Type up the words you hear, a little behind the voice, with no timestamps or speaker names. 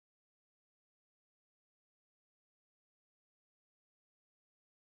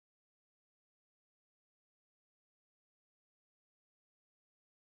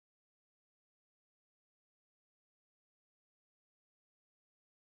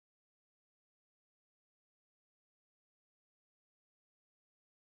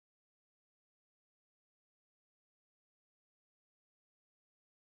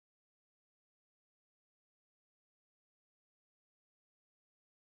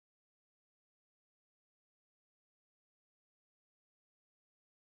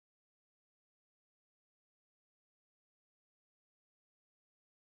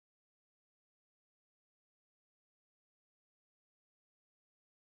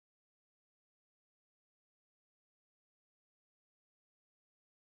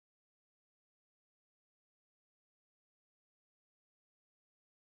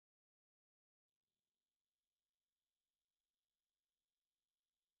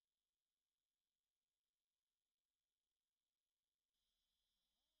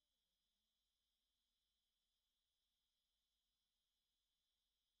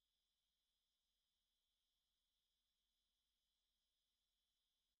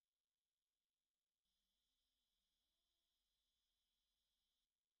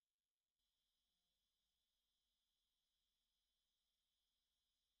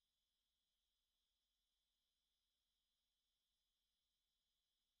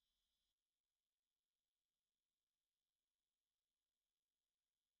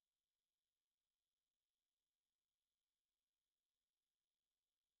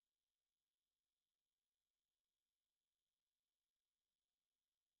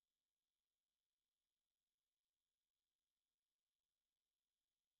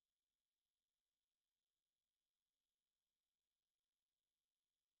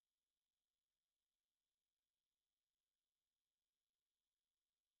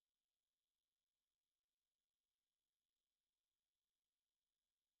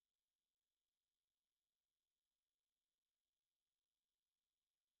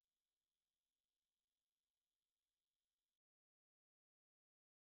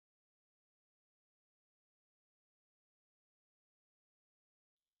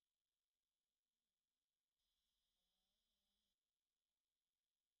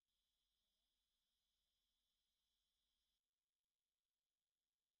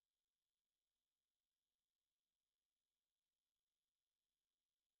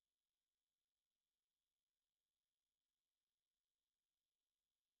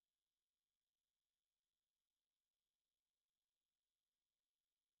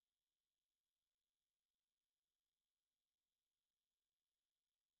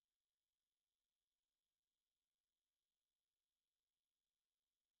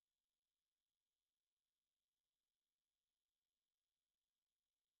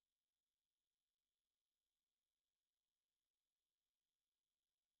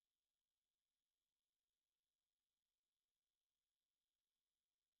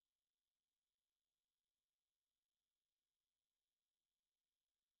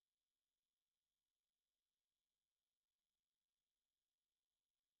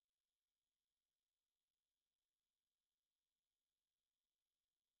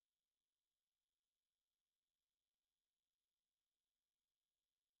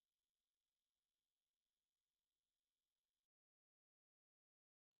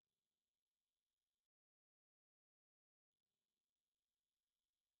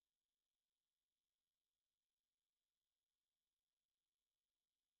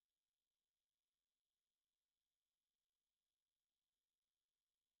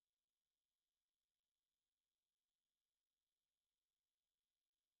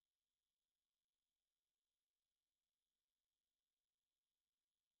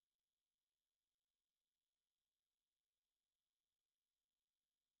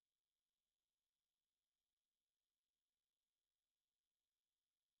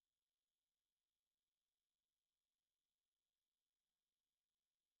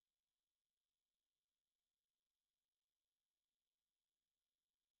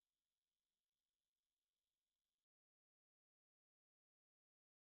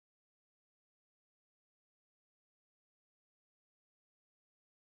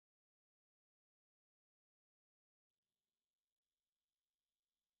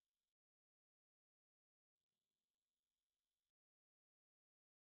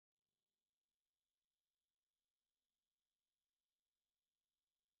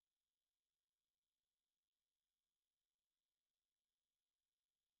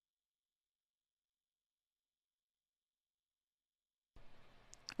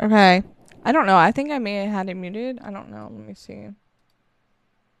Okay. I don't know. I think I may have had it muted. I don't know. Let me see.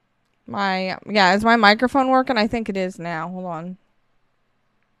 Yeah, is my microphone working? I think it is now. Hold on.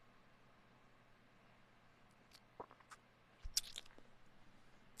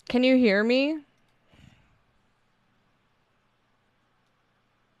 Can you hear me?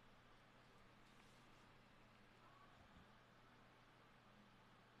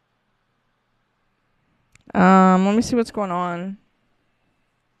 Let me see what's going on.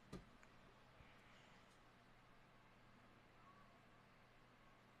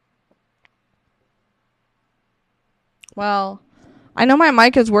 Well, I know my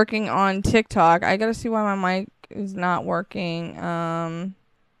mic is working on TikTok. I gotta see why my mic is not working.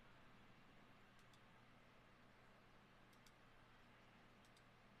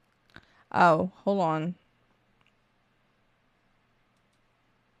 Oh, hold on.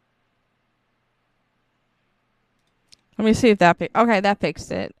 Let me see if that okay, that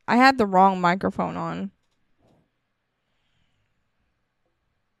fixed it. I had the wrong microphone on.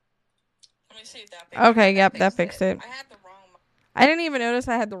 Let me see if that fixed okay, yep, that fixed it. I didn't even notice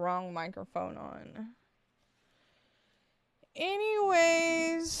I had the wrong microphone on.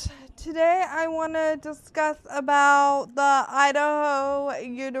 Anyways, today I want to discuss about the Idaho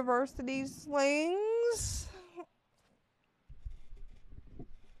University Slayings.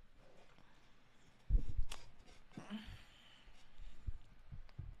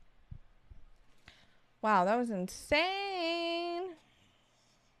 Wow, that was insane.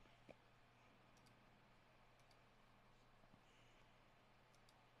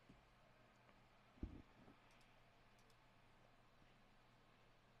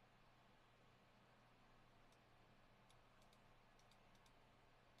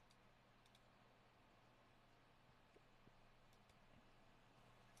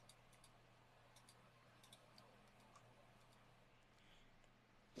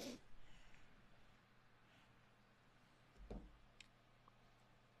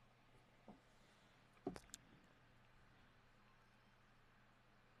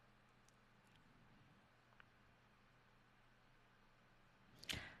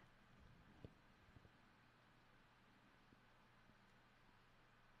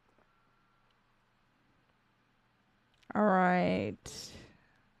 All right.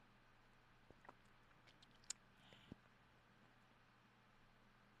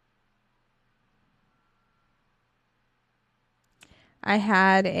 I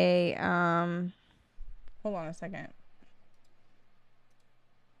had a hold on a second.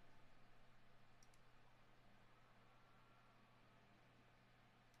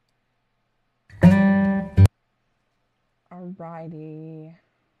 Alrighty.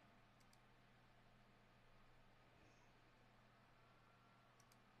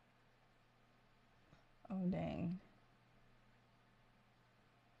 Oh dang.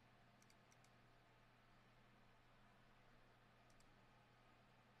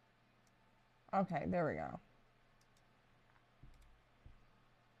 Okay, there we go.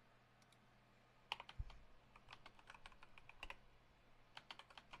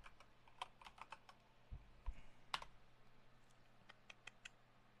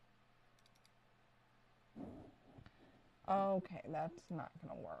 Okay, that's not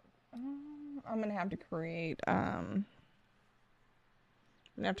gonna work. I'm gonna have to create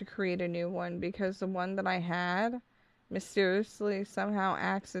a new one because the one that I had mysteriously somehow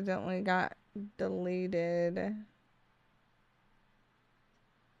accidentally got deleted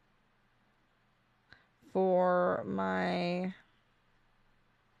for my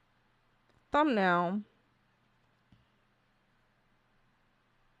thumbnail.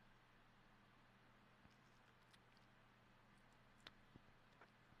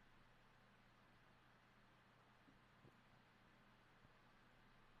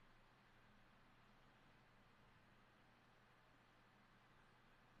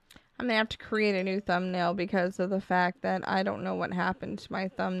 I'm gonna have to create a new thumbnail because of the fact that I don't know what happened to my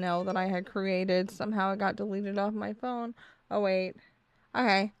thumbnail that I had created. Somehow it got deleted off my phone. Oh wait.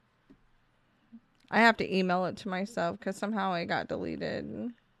 Okay. I have to email it to myself because somehow it got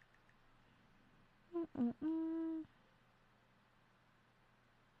deleted.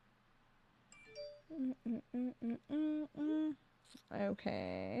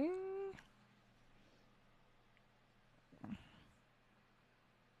 Okay.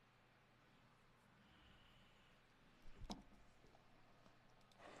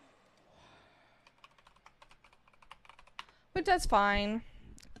 But that's fine.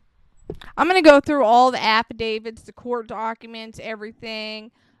 I'm going to go through all the affidavits, the court documents,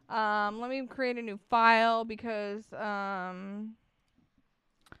 everything. Let me create a new file because that's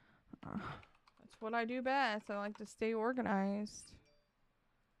what I do best. I like to stay organized.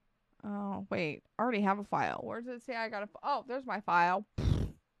 Oh, wait. I already have a file. Where does it say I got a... Oh, there's my file.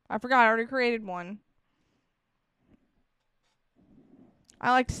 I forgot. I already created one.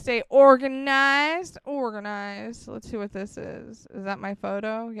 I like to stay organized. Organized. Let's see what this is. Is that my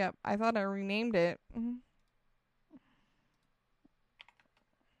photo? Yep. I thought I renamed it.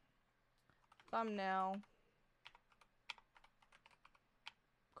 Thumbnail.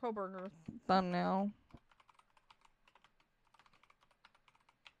 Kohberger thumbnail.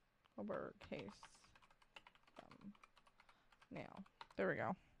 Kohberger case. Thumbnail. There we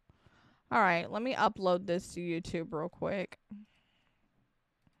go. Alright, let me upload this to YouTube real quick.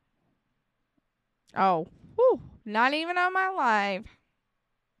 Oh, whew, not even on my live.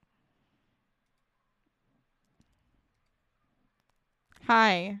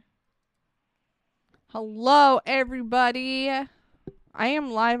 Hi. Hello, everybody. I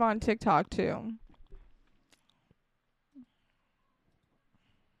am live on TikTok, too.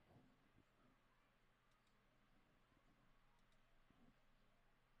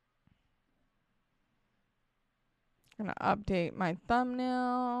 I'm going to update my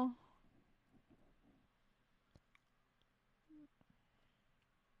thumbnail.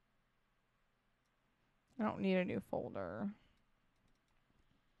 I don't need a new folder.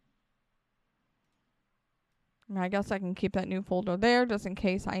 I guess I can keep that new folder there just in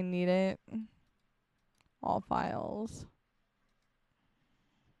case I need it. All files.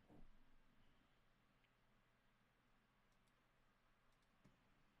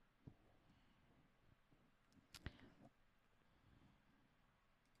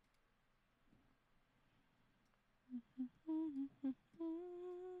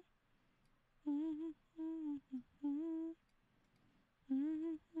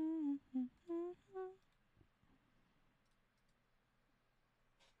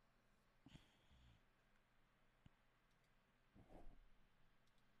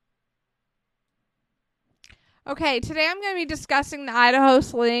 Okay, today I'm going to be discussing the Idaho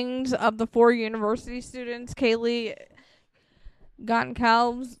Slayings of the 4 university students. Kaylee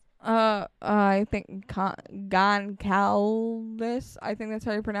Goncalves, I think Goncalves, I think that's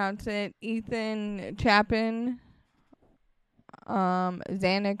how you pronounce it. Ethan Chapin,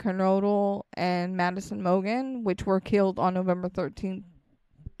 Xana Kernodle, and Madison Mogen, which were killed on November 13th,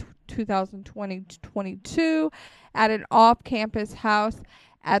 2022 at an off-campus house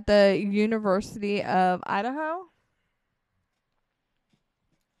at the University of Idaho.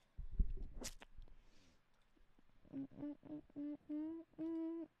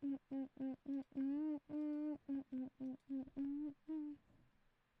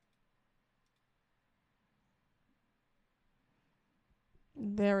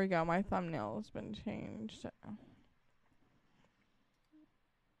 There we go. My thumbnail has been changed.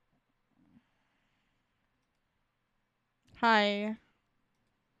 Hi.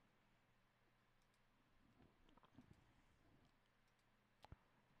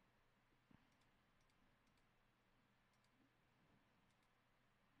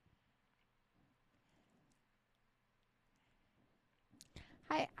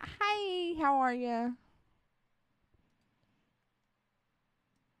 Hi, how are you?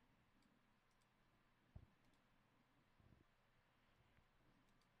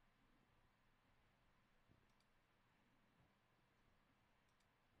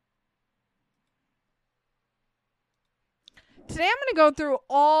 Today I'm going to go through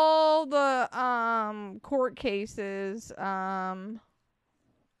all the court cases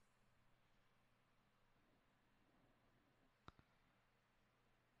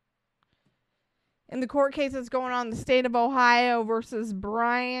in the court case that's going on in the state of Ohio versus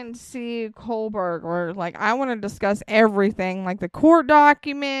Bryan C. Kohberger. Like, I want to discuss everything, like the court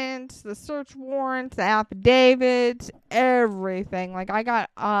documents, the search warrants, the affidavits, everything. Like, I got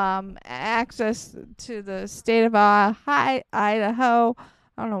access to the state of Idaho. I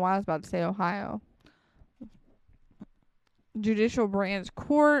don't know why I was about to say Ohio. Judicial branch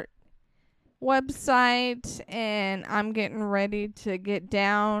court website, and I'm getting ready to get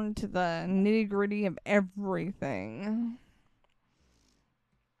down to the nitty gritty of everything.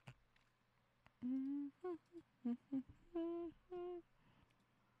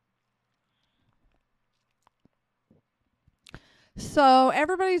 So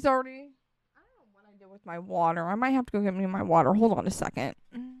everybody's already... I don't know what I did with my water. I might have to go get me my water. Hold on a second.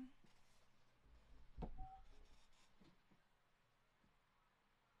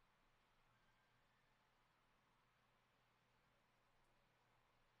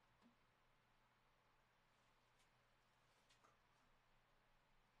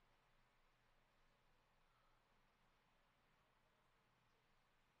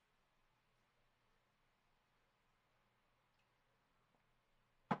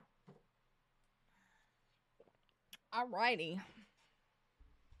 Alrighty.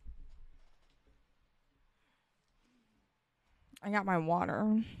 I got my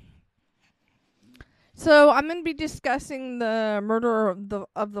water. So I'm going to be discussing the murder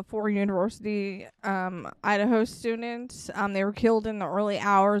of the four University Idaho students. They were killed in the early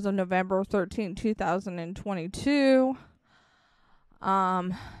hours of November 13, 2022.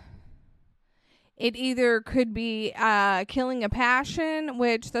 It either could be killing a passion,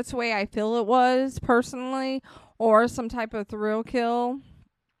 which that's the way I feel it was personally, or some type of thrill kill.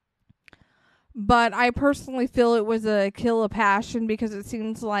 But I personally feel it was a kill of passion because it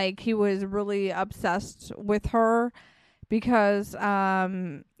seems like he was really obsessed with her because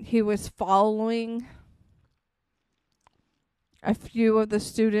he was following a few of the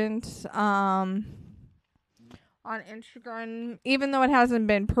students on Instagram, even though it hasn't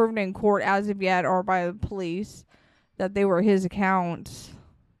been proven in court as of yet or by the police that they were his accounts.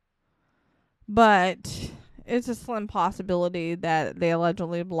 But it's a slim possibility that they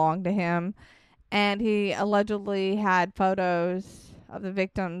allegedly belonged to him. And he allegedly had photos of the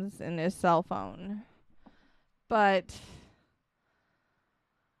victims in his cell phone. But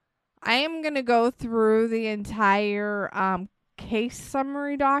I am going to go through the entire case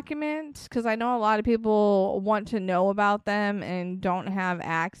summary documents because I know a lot of people want to know about them and don't have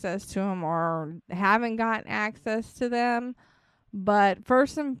access to them or haven't gotten access to them. But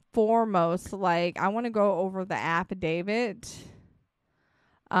first and foremost, I want to go over the affidavit.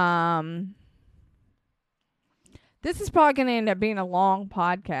 This is probably going to end up being a long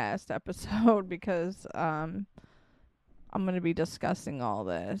podcast episode because I'm going to be discussing all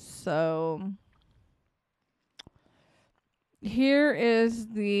this. So here is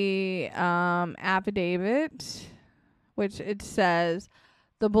the affidavit, which it says,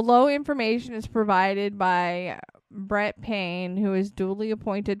 the below information is provided by Brett Payne, who is duly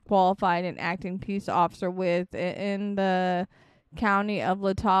appointed, qualified, and acting peace officer within the county of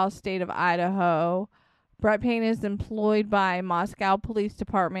Latah, state of Idaho. Brett Payne is employed by Moscow Police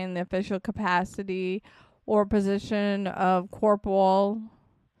Department in the official capacity or position of corporal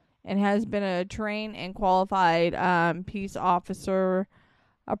and has been a trained and qualified peace officer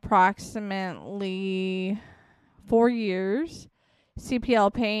approximately 4 years.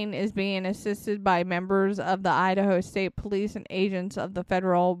 CPL Payne is being assisted by members of the Idaho State Police and agents of the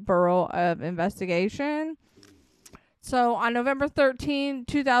Federal Bureau of Investigation. So on November 13,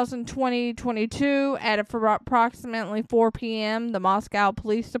 2022, at approximately 4 p.m., the Moscow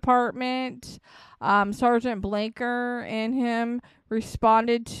Police Department, Sergeant Blanker and him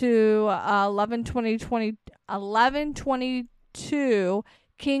responded to 1122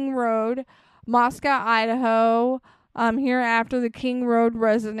 King Road, Moscow, Idaho. Hereafter, the King Road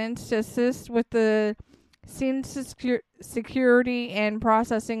residents to assist with the scene security and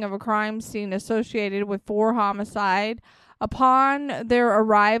processing of a crime scene associated with 4 homicide. Upon their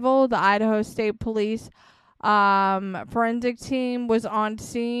arrival, the Idaho State Police forensic team was on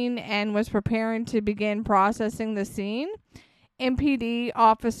scene and was preparing to begin processing the scene. MPD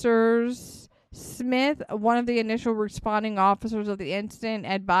officers Smith, one of the initial responding officers of the incident,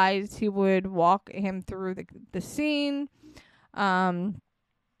 advised he would walk him through the scene. Official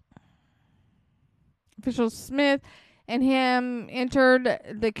Smith and him entered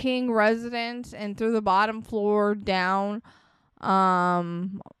the King residence and through the bottom floor down.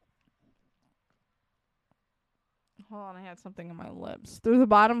 Hold on, I had something in my lips. Through the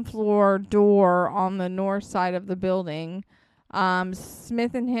bottom floor door on the north side of the building.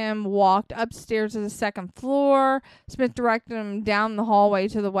 Smith and him walked upstairs to the second floor. Smith directed him down the hallway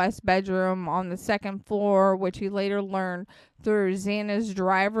to the west bedroom on the second floor, which he later learned through Xana's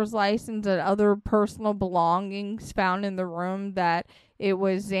driver's license and other personal belongings found in the room that it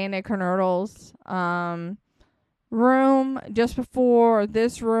was Xana Kernodle's room. Just before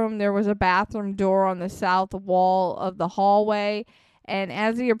this room, there was a bathroom door on the south wall of the hallway. And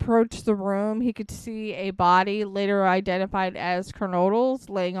as he approached the room, he could see a body, later identified as Kernodle's,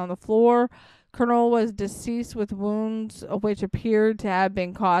 laying on the floor. Kernodle was deceased with wounds which appeared to have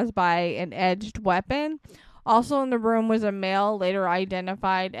been caused by an edged weapon. Also in the room was a male, later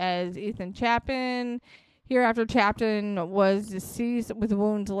identified as Ethan Chapin. Hereafter, Chapin was deceased with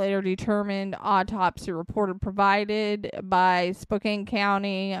wounds later determined. Autopsy report provided by Spokane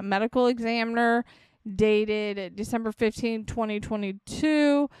County medical examiner, dated December 15,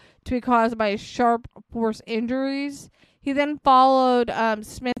 2022, to be caused by sharp force injuries. He then followed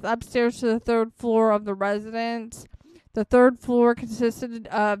Smith upstairs to the third floor of the residence. The third floor consisted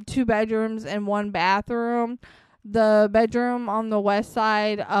of 2 bedrooms and 1 bathroom. The bedroom on the west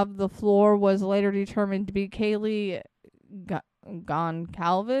side of the floor was later determined to be Kaylee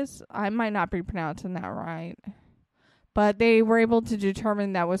Goncalves. I might not be pronouncing that right. But they were able to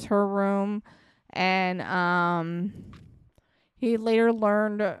determine that was her room. And he later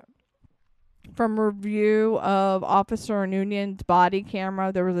learned from review of Officer Noonan's body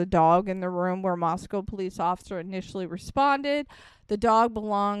camera, there was a dog in the room where Moscow police officer initially responded. The dog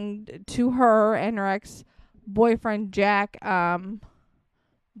belonged to her and her ex-boyfriend, Jack Duncour.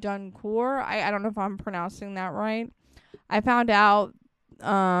 I don't know if I'm pronouncing that right. I found out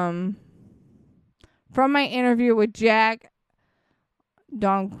from my interview with Jack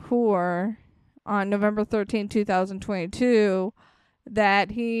Duncour on November 13, 2022,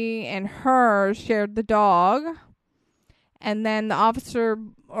 that he and her shared the dog. And then the officer,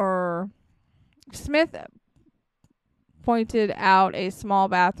 or Smith, pointed out a small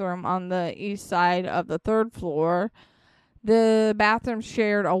bathroom on the east side of the third floor. The bathroom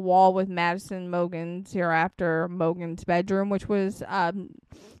shared a wall with Madison Mogen's, hereafter Mogen's bedroom, which was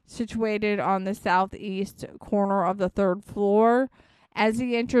situated on the southeast corner of the third floor. As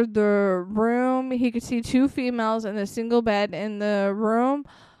he entered the room, he could see two females in a single bed in the room.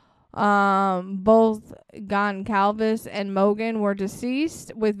 Both Goncalves and Mogen were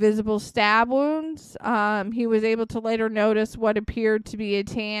deceased with visible stab wounds. He was able to later notice what appeared to be a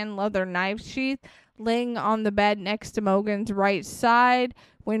tan leather knife sheath laying on the bed next to Mogen's right side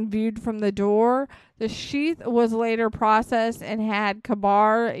when viewed from the door. The sheath was later processed and had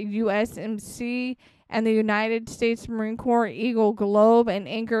Kohberger, USMC, and the United States Marine Corps Eagle Globe and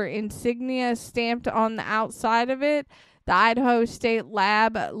Anchor insignia stamped on the outside of it. The Idaho State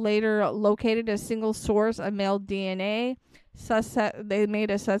Lab later located a single source of male DNA. They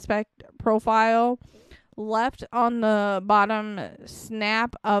made a suspect profile. Left on the bottom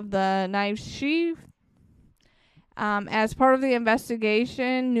snap of the knife sheath. As part of the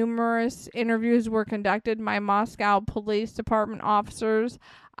investigation, numerous interviews were conducted by Moscow Police Department officers,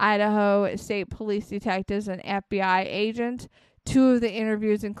 Idaho State Police detectives, and FBI agents. Two of the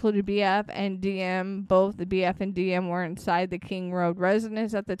interviews included BF and DM. Both the BF and DM were inside the King Road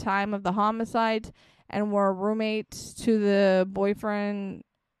residence at the time of the homicides and were roommates to the boyfriend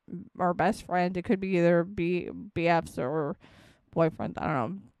or best friend. It could be either BF's or boyfriend. I don't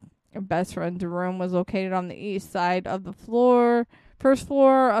know. Best friend's room was located on the east side of the first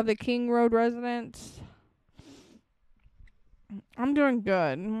floor of the King Road residence. I'm doing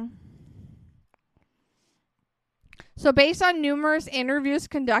good. So based on numerous interviews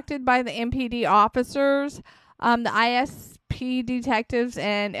conducted by the MPD officers, the ISP detectives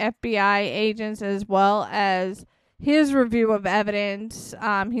and FBI agents, as well as his review of evidence,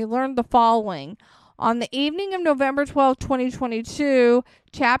 he learned the following. On the evening of November 12, 2022,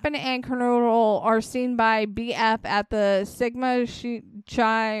 Chapin and Kernodle are seen by BF at the Sigma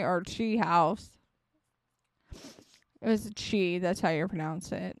Chi house. It was Chi, that's how you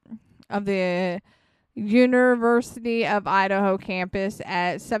pronounce it, of the University of Idaho campus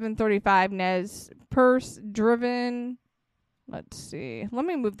at 735 Nez Perce driven. Let's see. Let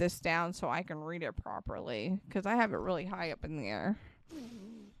me move this down so I can read it properly, because I have it really high up in the air.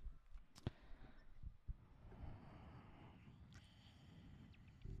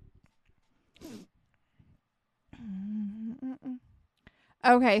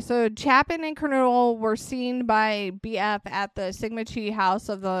 Okay, so Chapin and Kernodle were seen by BF at the Sigma Chi house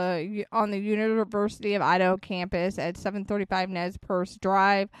on the University of Idaho campus at 735 Nez Perce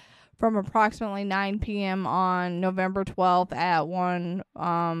Drive from approximately 9 p.m. on November 12th at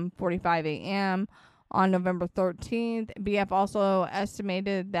 1:45 a.m. on November 13th. BF also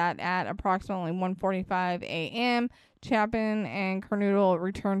estimated that at approximately 1:45 a.m., Chapin and Kernodle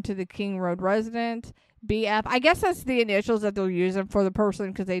returned to the King Road residence. BF, I guess that's the initials that they're using for the person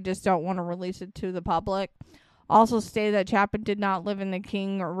because they just don't want to release it to the public. Also stated that Chapin did not live in the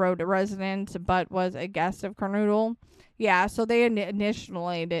King Road residence but was a guest of Kernodle. Yeah, so they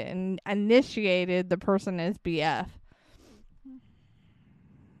initiated the person as BF.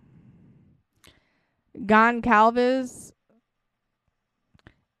 Goncalves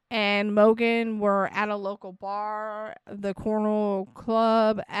and Mogen were at a local bar, the Cornell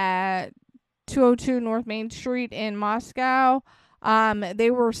Club at 202 North Main Street in Moscow.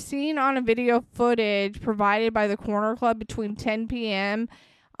 They were seen on a video footage provided by the Corner Club between 10 p.m.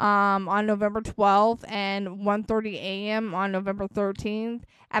 On November 12th and 1:30 a.m. on November 13th.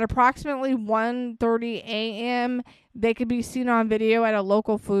 At approximately 1:30 a.m., they could be seen on video at a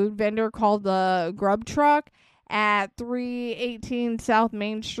local food vendor called the Grub Truck at 318 South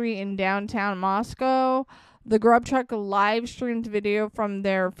Main Street in downtown Moscow. The Grub Truck live streamed video from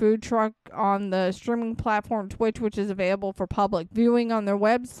their food truck on the streaming platform Twitch, which is available for public viewing on their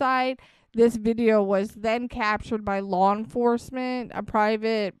website. This video was then captured by law enforcement. A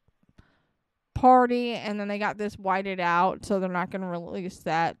private party, and then they got this whited out, so they're not going to release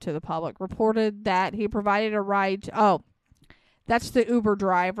that to the public. Reported that he provided a ride. That's the Uber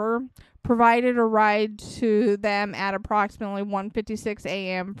driver. Provided a ride to them at approximately 1:56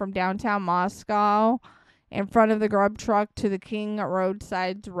 a.m. from downtown Moscow in front of the grub truck to the King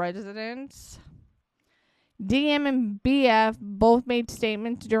roadside residence. DM and BF both made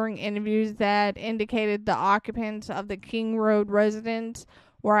statements during interviews that indicated the occupants of the King Road residence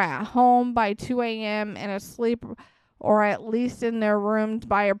were at home by 2 a.m. and asleep, or at least in their rooms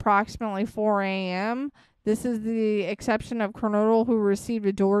by approximately 4 a.m. This is the exception of Kernodle, who received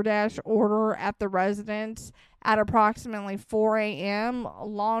a DoorDash order at the residence at approximately 4 a.m.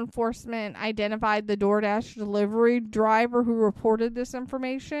 Law enforcement identified the DoorDash delivery driver who reported this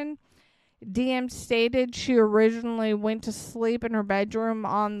information. DM stated she originally went to sleep in her bedroom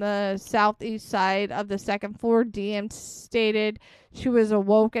on the southeast side of the second floor. DM stated she was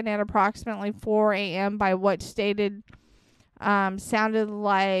awoken at approximately 4 a.m. by what stated sounded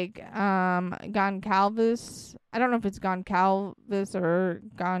like Goncalves. I don't know if it's Goncalves or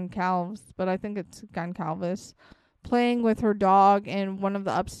Goncalves, but I think it's Goncalves, playing with her dog in one of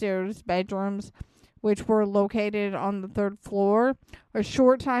the upstairs bedrooms, which were located on the third floor. A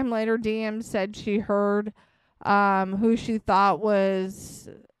short time later, DM said she heard who she thought was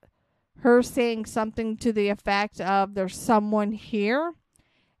her saying something to the effect of, "There's someone here."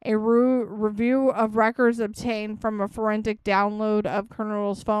 A review of records obtained from a forensic download of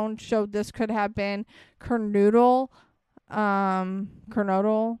Kernodle's phone showed this could have been Kernodle,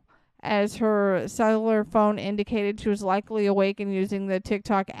 as her cellular phone indicated she was likely awake and using the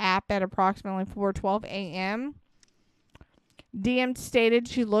TikTok app at approximately 4:12 a.m. DM stated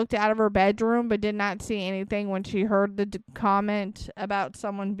she looked out of her bedroom but did not see anything when she heard the comment about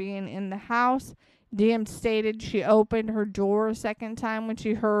someone being in the house. DM stated she opened her door a second time when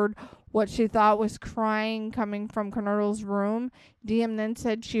she heard what she thought was crying coming from Kernodle's room. DM then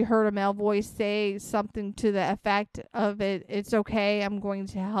said she heard a male voice say something to the effect of, "It's okay, I'm going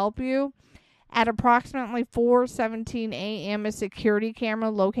to help you." At approximately 4:17 a.m., a security camera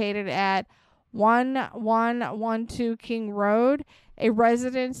located at 1112 King Road, a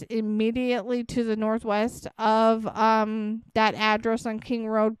residence immediately to the northwest of that address on King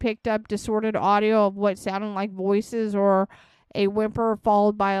Road, picked up distorted audio of what sounded like voices or a whimper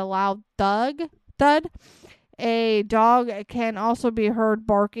followed by a loud thud. A dog can also be heard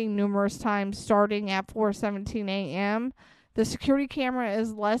barking numerous times starting at 4:17 a.m. The security camera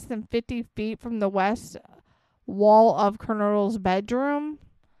is less than 50 feet from the west wall of Kernodle's bedroom.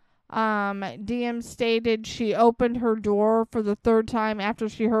 DM stated she opened her door for the third time after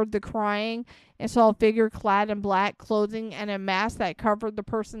she heard the crying and saw a figure clad in black clothing and a mask that covered the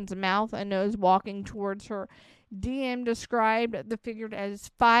person's mouth and nose walking towards her. DM described the figure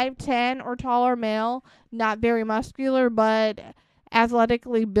as 5'10" or taller male, not very muscular, but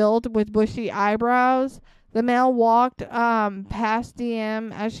athletically built with bushy eyebrows. The male walked past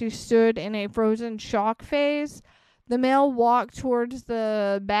DM as she stood in a frozen shock phase. The male walked towards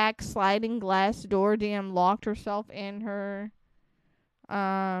the back sliding glass door. DM locked herself in her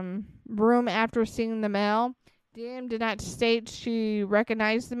room after seeing the male. DM did not state she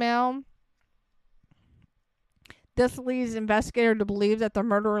recognized the male. This leads investigators to believe that the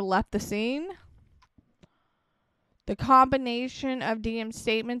murderer left the scene. The combination of DM's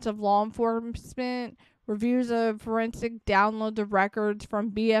statements of law enforcement, reviews of forensic downloads of records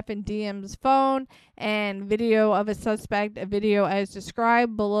from BF and DM's phone, and video of a suspect, a video as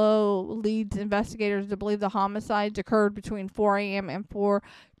described below, leads investigators to believe the homicides occurred between 4 a.m. and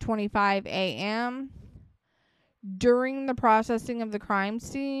 4:25 a.m. During the processing of the crime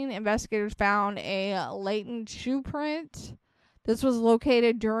scene, investigators found a latent shoe print. This was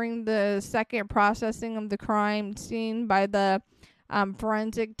located during the second processing of the crime scene by the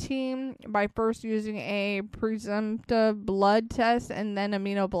forensic team by first using a presumptive blood test and then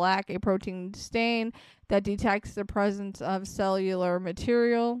aminoblack, a protein stain that detects the presence of cellular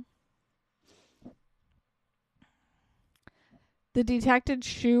material. The detected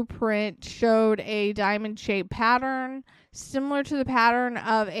shoe print showed a diamond-shaped pattern similar to the pattern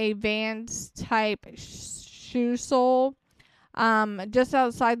of a Vans-type shoe sole. Just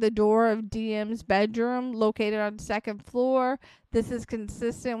outside the door of DM's bedroom, located on the second floor. This is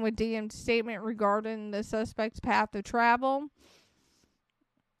consistent with DM's statement regarding the suspect's path of travel.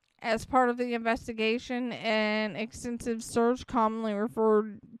 As part of the investigation, an extensive search, commonly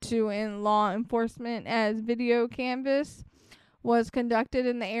referred to in law enforcement as video canvas, was conducted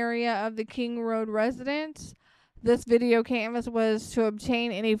in the area of the King Road residence. This video canvas was to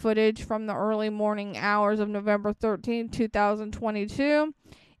obtain any footage from the early morning hours of November 13, 2022.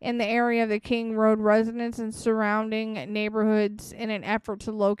 in the area of the King Road residence and surrounding neighborhoods in an effort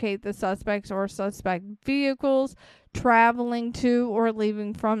to locate the suspects or suspect vehicles traveling to or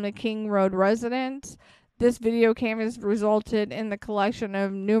leaving from the King Road residence. This video canvas resulted in the collection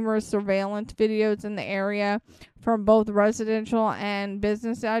of numerous surveillance videos in the area from both residential and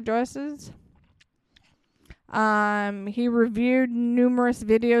business addresses. He reviewed numerous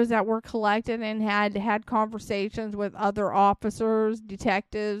videos that were collected and had conversations with other officers,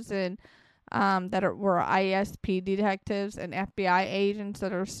 detectives, and were ISP detectives and FBI agents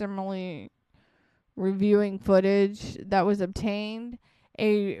that are similarly reviewing footage that was obtained.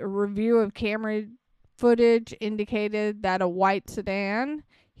 A review of camera footage indicated that a white sedan,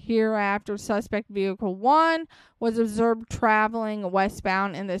 hereafter suspect vehicle 1, was observed traveling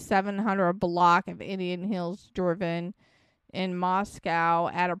westbound in the 700 block of Indian Hills driven in Moscow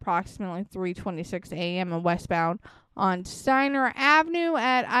at approximately 3:26 a.m. and westbound on Steiner Avenue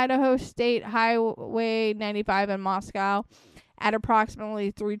at Idaho State Highway 95 in Moscow at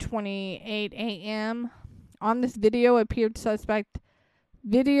approximately 3:28 a.m. On this video appeared suspect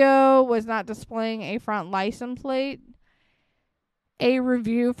video was not displaying a front license plate. A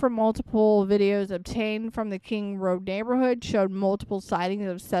review from multiple videos obtained from the King Road neighborhood showed multiple sightings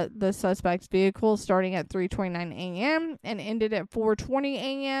of the suspect's vehicle starting at 3:29 a.m. and ended at 4:20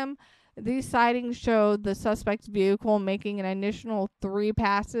 a.m. These sightings showed the suspect's vehicle making an initial 3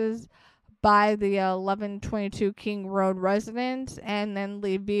 passes by the 1122 King Road residence and then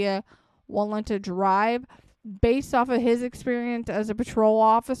leave via Walnut Drive. Based off of his experience as a patrol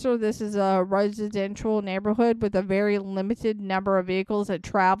officer, this is a residential neighborhood with a very limited number of vehicles that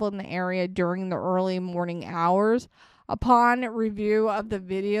travel in the area during the early morning hours. Upon review of the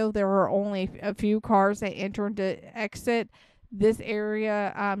video, there were only a few cars that entered to exit this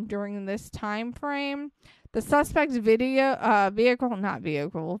area during this time frame. The suspect's vehicle,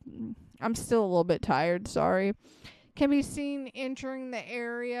 I'm still a little bit tired, sorry, can be seen entering the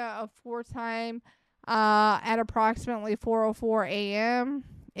area of Fortheim at approximately 4:04 a.m.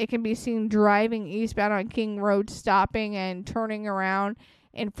 It can be seen driving eastbound on King Road, stopping and turning around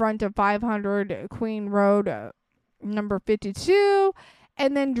in front of 500 Queen Road, number 52,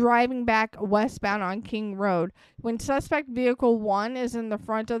 and then driving back westbound on King Road. When suspect vehicle 1 is in the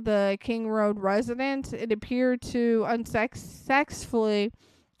front of the King Road residence, it appeared to unsuccessfully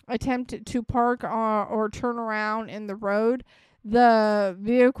attempt to park or turn around in the road. The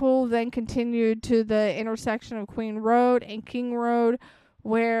vehicle then continued to the intersection of Queen Road and King Road,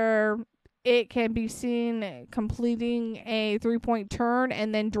 where it can be seen completing a 3-point turn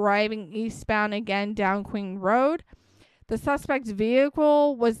and then driving eastbound again down Queen Road. The suspect's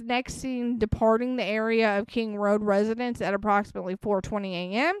vehicle was next seen departing the area of King Road residence at approximately 4:20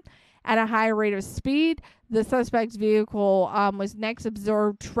 a.m. at a high rate of speed. The suspect's vehicle was next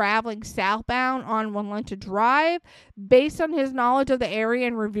observed traveling southbound on Walnut Drive. Based on his knowledge of the area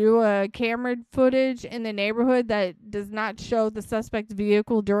and review of camera footage in the neighborhood that does not show the suspect's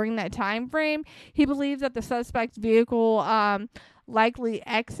vehicle during that time frame, he believes that the suspect's vehicle likely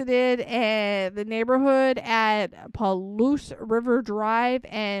exited the neighborhood at Palouse River Drive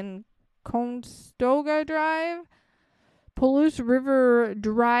and Conestoga Drive. Palouse River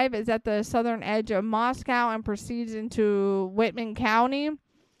Drive is at the southern edge of Moscow and proceeds into Whitman County,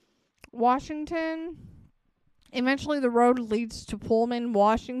 Washington. Eventually, the road leads to Pullman,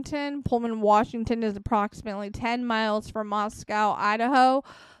 Washington. Pullman, Washington is approximately 10 miles from Moscow, Idaho.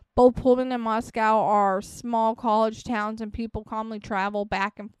 Both Pullman and Moscow are small college towns, and people commonly travel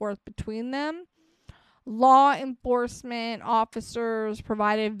back and forth between them. Law enforcement officers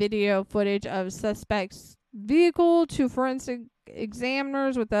provided video footage of suspects' vehicle to forensic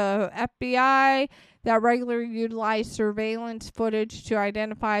examiners with the FBI that regularly utilize surveillance footage to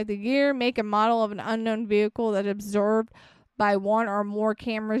identify the year, make, and model of an unknown vehicle that observed by one or more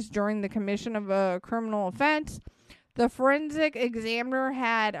cameras during the commission of a criminal offense. The forensic examiner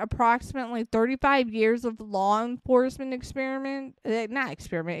had approximately 35 years of law enforcement experience.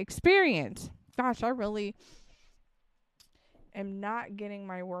 Gosh, I really am not getting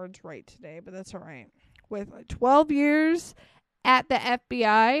my words right today, but that's all right. With 12 years at the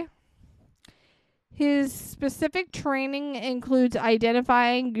FBI. His specific training includes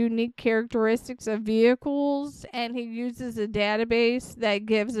identifying unique characteristics of vehicles, and he uses a database that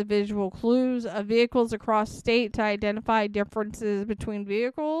gives a visual clues of vehicles across state to identify differences between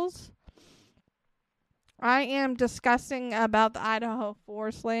vehicles. I am discussing about the Idaho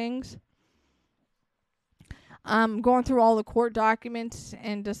Slayings. I'm going through all the court documents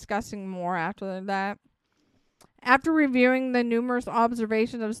and discussing more after that. After reviewing the numerous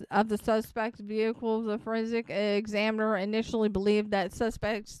observations of the suspect's vehicle, the forensic examiner initially believed that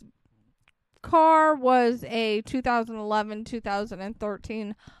suspect's car was a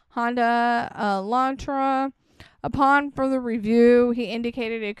 2011-2013 Honda Elantra. Upon further review, he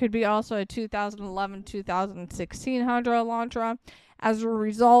indicated it could be also a 2011-2016 Honda Elantra. As a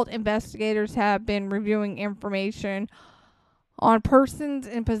result, investigators have been reviewing information on persons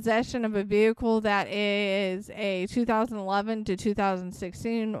in possession of a vehicle that is a 2011 to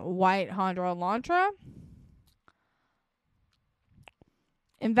 2016 white Honda Elantra.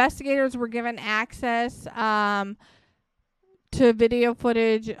 Investigators were given access to video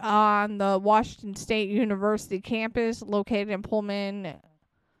footage on the Washington State University campus located in Pullman,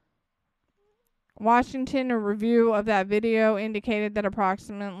 Washington. A review of that video indicated that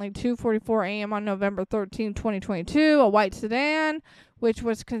approximately 2:44 a.m. on November 13, 2022, a white sedan, which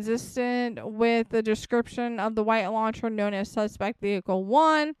was consistent with the description of the white Elantra known as Suspect Vehicle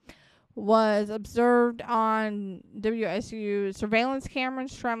 1, was observed on WSU surveillance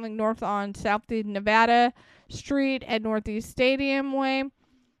cameras traveling north on Southeast Nevada Street at Northeast Stadium Way.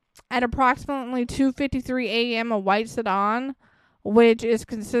 At approximately 2:53 a.m., a white sedan, which is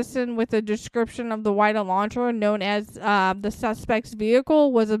consistent with the description of the white Elantra known as the suspect's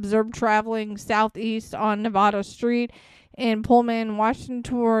vehicle, was observed traveling southeast on Nevada Street in Pullman, Washington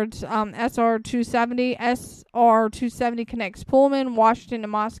towards SR-270. SR-270 connects Pullman, Washington to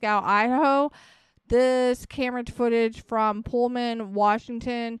Moscow, Idaho. This camera footage from Pullman,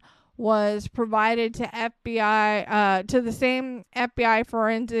 Washington was provided to to the same FBI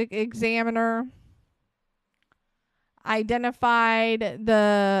forensic examiner. Identified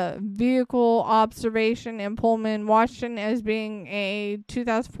the vehicle observation in Pullman, Washington as being a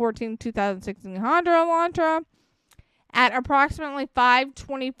 2014-2016 Honda Elantra. At approximately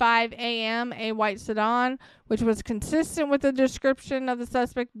 5:25 a.m., a white sedan, which was consistent with the description of the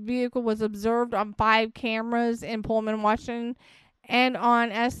suspect vehicle, was observed on 5 cameras in Pullman, Washington, and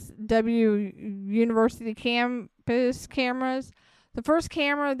on SW University campus cameras. The first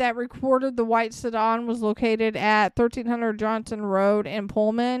camera that recorded the white sedan was located at 1300 Johnson Road in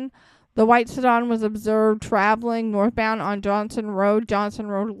Pullman. The white sedan was observed traveling northbound on Johnson Road. Johnson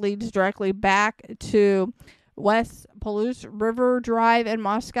Road leads directly back to West Palouse River Drive in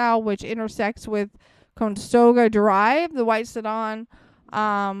Moscow, which intersects with Conestoga Drive. The white sedan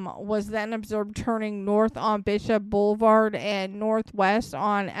was then observed turning north on Bishop Boulevard and northwest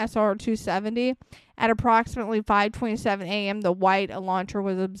on SR-270. At approximately 5:27 a.m., the white Elantra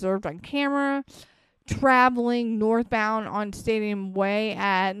was observed on camera traveling northbound on Stadium Way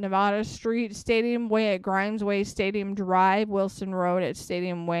at Nevada Street, Stadium Way at Grimes Way, Stadium Drive, Wilson Road at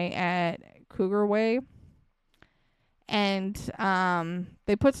Stadium Way at Cougar Way. And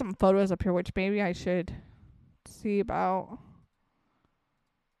they put some photos up here, which maybe I should see about.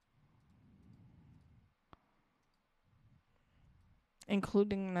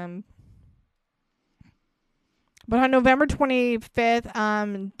 Including them. But on November 25th,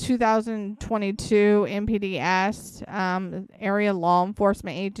 2022, MPD asked area law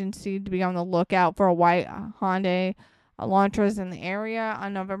enforcement agency to be on the lookout for a white Honda Elantras in the area.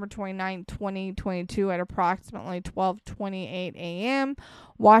 On November 29, 2022, at approximately 12:28 a.m.,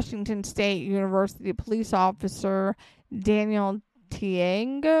 Washington State University police officer Daniel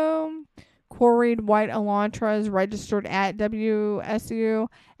Tiango quarried white Elantras registered at WSU.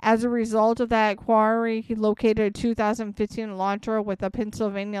 As a result of that quarry, he located a 2015 Elantra with a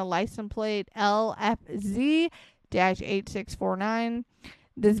Pennsylvania license plate LFZ-8649.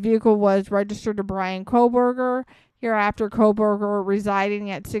 This vehicle was registered to Bryan Kohberger. Hereafter, Kohberger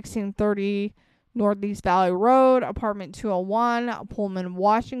residing at 1630 Northeast Valley Road, apartment 201, Pullman,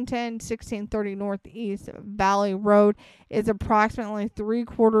 Washington. 1630 Northeast Valley Road is approximately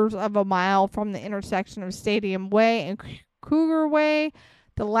 3/4 of a mile from the intersection of Stadium Way and Cougar Way.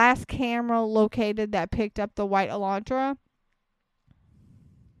 The last camera located that picked up the white Elantra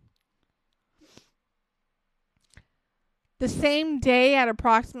the same day at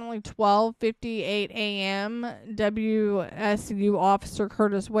approximately 12:58 a.m., WSU officer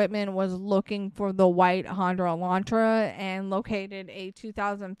Curtis Whitman was looking for the white Honda Elantra and located a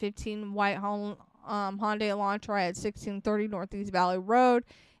 2015 white Honda Elantra at 1630 Northeast Valley Road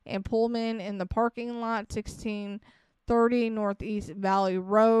in Pullman in the parking lot. 1630 Northeast Valley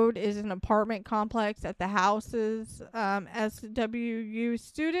Road is an apartment complex at the houses SWU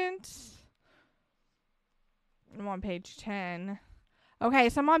students. I'm on page 10. Okay,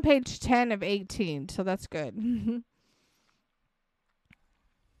 so I'm on page 10 of 18, so that's good.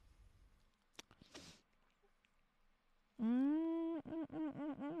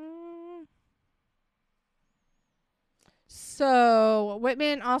 So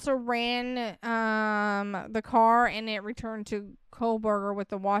Whitman also ran the car, and it returned to Kohberger with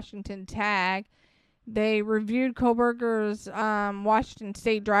the Washington tag. They reviewed Kohberger's Washington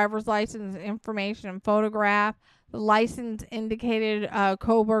State driver's license information and photograph. The license indicated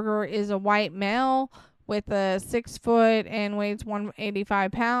Kohberger is a white male with a 6 foot and weighs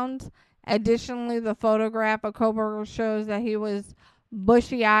 185 pounds. Additionally, the photograph of Kohberger shows that he was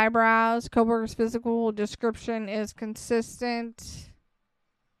bushy eyebrows. Kohberger's physical description is consistent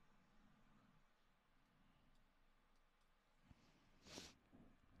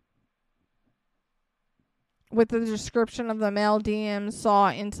with the description of the male DM saw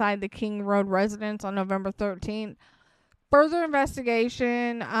inside the King Road residence on November 13th. Further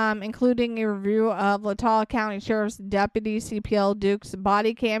investigation, including a review of Latah County Sheriff's Deputy CPL Duke's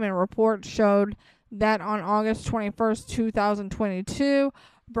body cam and report, showed that on August 21st, 2022,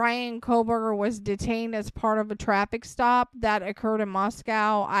 Bryan Kohberger was detained as part of a traffic stop that occurred in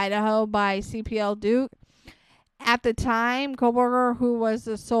Moscow, Idaho by CPL Duke. At the time, Kohberger, who was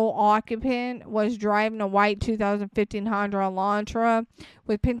the sole occupant, was driving a white 2015 Honda Elantra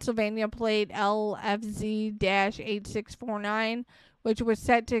with Pennsylvania plate LFZ-8649, which was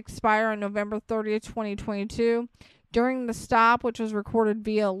set to expire on November 30th, 2022. During the stop, which was recorded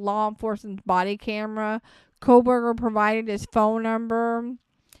via law enforcement's body camera, Kohberger provided his phone number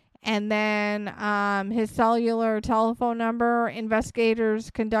and then his cellular telephone number.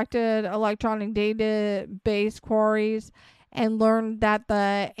 Investigators conducted electronic database queries and learned that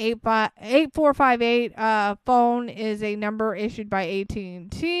the 8458 phone is a number issued by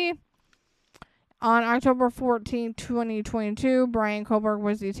AT&T. On October 14, 2022, Bryan Kohberger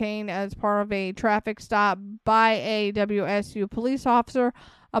was detained as part of a traffic stop by a WSU police officer.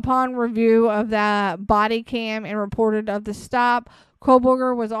 Upon review of the body cam and reported of the stop,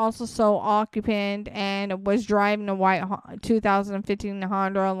 Kohberger was also sole occupant and was driving a white 2015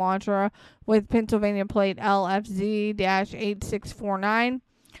 Honda Elantra with Pennsylvania plate LFZ-8649.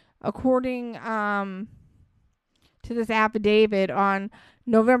 According to this affidavit, on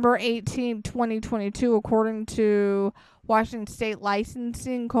November 18, 2022, according to Washington State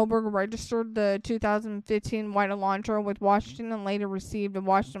Licensing, Kohberger registered the 2015 white Elantra with Washington and later received a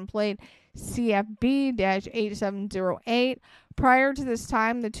Washington plate CFB-8708. Prior to this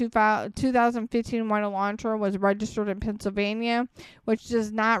time, the 2015 white Elantra was registered in Pennsylvania, which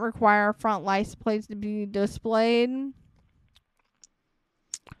does not require front license plates to be displayed.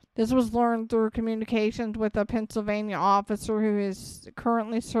 This was learned through communications with a Pennsylvania officer who is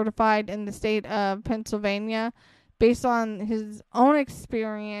currently certified in the state of Pennsylvania. Based on his own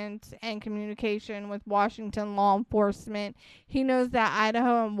experience and communication with Washington law enforcement, he knows that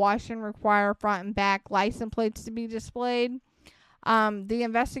Idaho and Washington require front and back license plates to be displayed. The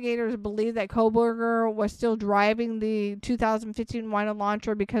investigators believe that Kohberger was still driving the 2015 white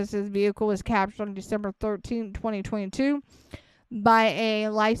Elantra because his vehicle was captured on December 13, 2022 by a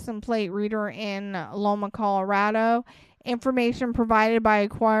license plate reader in Loma, Colorado. Information provided by a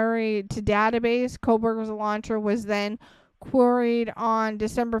query to database. Kohberger's Elantra was then queried on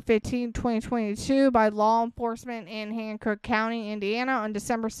December 15, 2022 by law enforcement in Hancock County, Indiana. On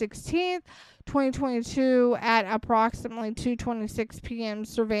December 16th, 2022 at approximately 2:26 p.m.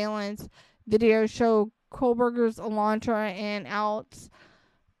 surveillance video showed Kohberger's Elantra in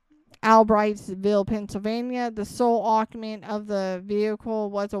Albrightsville, Pennsylvania. The sole occupant of the vehicle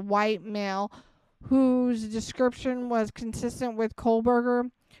was a white male whose description was consistent with Kohberger.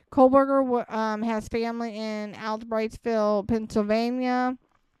 Kohberger has family in Albrightsville, Pennsylvania.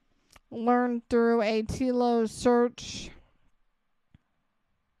 Learned through a TLO search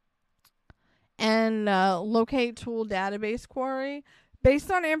and locate tool database query.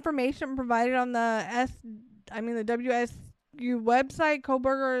 Based on information provided on the WSU website,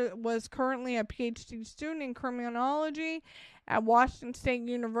 Kohberger was currently a PhD student in criminology at Washington State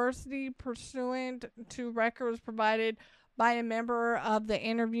University, pursuant to records provided by a member of the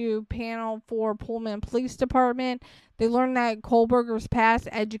interview panel for Pullman Police Department. They learned that Kohberger's past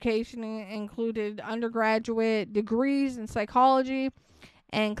education included undergraduate degrees in psychology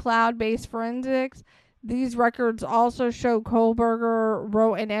and cloud-based forensics. These records also show Kohberger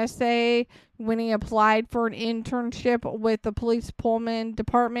wrote an essay when he applied for an internship with the Police Pullman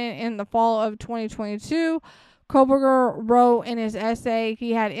Department in the fall of 2022. Kohberger wrote in his essay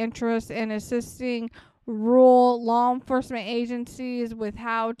he had interest in assisting rural law enforcement agencies with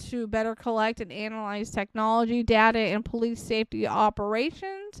how to better collect and analyze technology, data, and police safety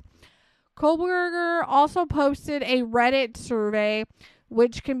operations. Kohberger also posted a Reddit survey,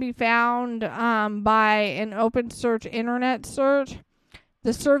 which can be found by an open search internet search.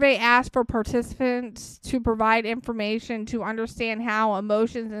 The survey asked for participants to provide information to understand how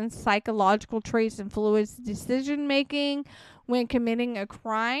emotions and psychological traits influence decision making when committing a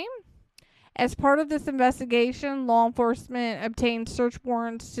crime. As part of this investigation, law enforcement obtained search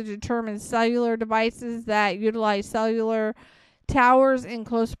warrants to determine cellular devices that utilize cellular towers in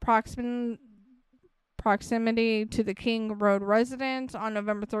close proximity to the King Road residence on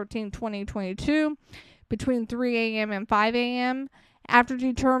November 13, 2022, between 3 a.m. and 5 a.m. After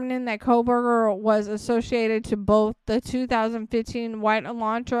determining that Kohberger was associated to both the 2015 white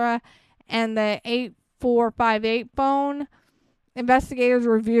Elantra and the 8458 phone, investigators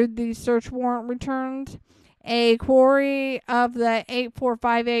reviewed these search warrant returns. A query of the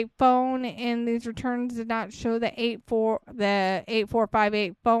 8458 phone in these returns did not show the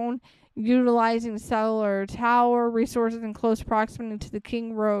 8458 phone utilizing cellular tower resources in close proximity to the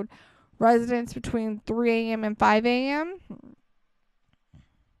King Road residence between 3 a.m. and 5 a.m.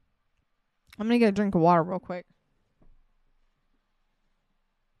 I'm going to get a drink of water real quick.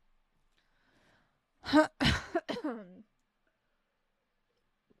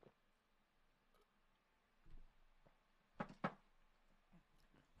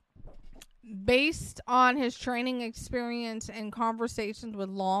 Based on his training experience and conversations with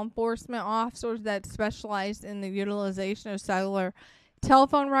law enforcement officers that specialized in the utilization of cellular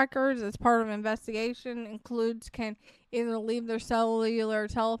telephone records as part of an investigation, includes can either leave their cellular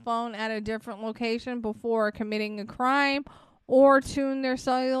telephone at a different location before committing a crime or tune their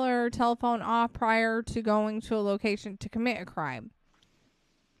cellular telephone off prior to going to a location to commit a crime.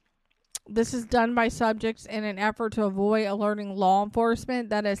 This is done by subjects in an effort to avoid alerting law enforcement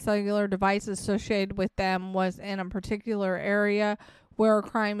that a cellular device associated with them was in a particular area where a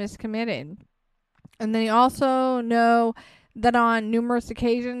crime is committed. And they also know that on numerous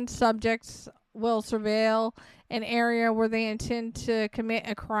occasions, subjects will surveil an area where they intend to commit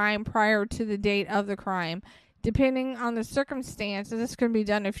a crime prior to the date of the crime. Depending on the circumstances, this can be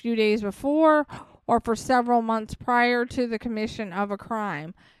done a few days before or for several months prior to the commission of a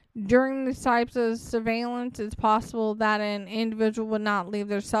crime. During these types of surveillance, it's possible that an individual would not leave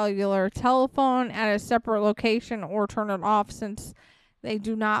their cellular telephone at a separate location or turn it off since they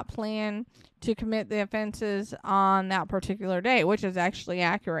do not plan to commit the offenses on that particular day, which is actually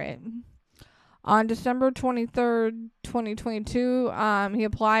accurate. On December 23rd, 2022, he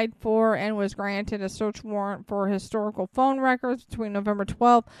applied for and was granted a search warrant for historical phone records between November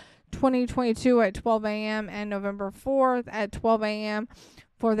 12th, 2022 at 12 a.m. and November 4th at 12 a.m.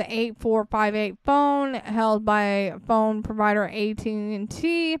 for the 8458 phone held by phone provider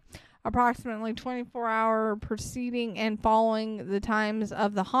AT&T, approximately 24-hour preceding and following the times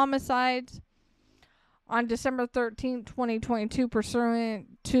of the homicides. On December 13, 2022, pursuant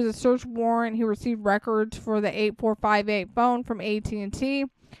to the search warrant, he received records for the 8458 phone from AT&T.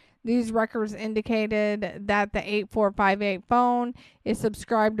 These records indicated that the 8458 phone is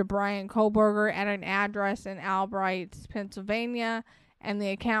subscribed to Bryan Kohberger at an address in Albright, Pennsylvania, and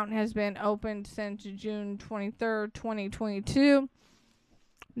the account has been opened since June 23, 2022.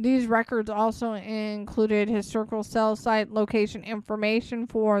 These records also included historical cell site location information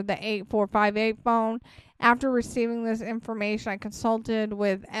for the 8458 phone. After receiving this information, I consulted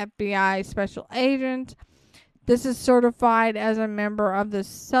with FBI special agent. This is certified as a member of the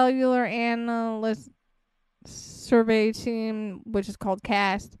Cellular Analyst Survey Team, which is called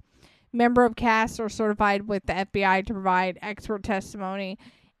CAST. Member of CAST are certified with the FBI to provide expert testimony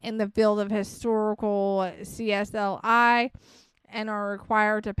in the field of historical CSLI and are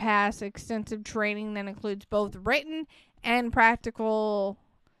required to pass extensive training that includes both written and practical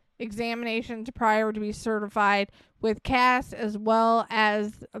examinations prior to be certified with CAST, as well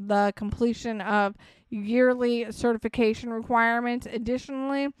as the completion of yearly certification requirements.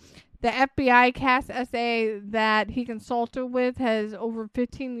 Additionally, the FBI CAST SA that he consulted with has over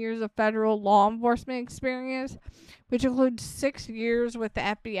 15 years of federal law enforcement experience, which includes 6 years with the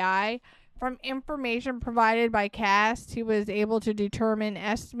FBI. From information provided by CAST, he was able to determine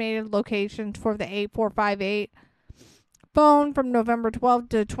estimated locations for the 8458 phone from November 12th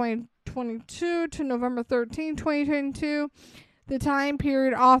to 2022 to November 13th, 2022, the time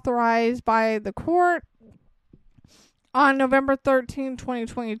period authorized by the court. On November 13,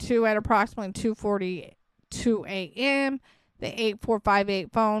 2022, at approximately 2:42 a.m., the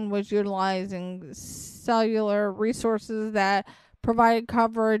 8458 phone was utilizing cellular resources that provided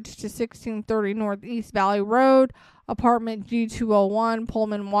coverage to 1630 Northeast Valley Road, apartment G201,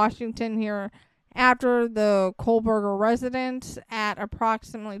 Pullman, Washington, here after the Kohberger residence at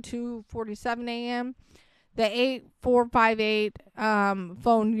approximately 2:47 a.m. The 8458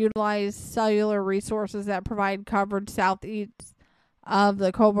 phone utilized cellular resources that provide coverage southeast of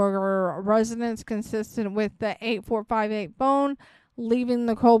the Kohberger residence consistent with the 8458 phone leaving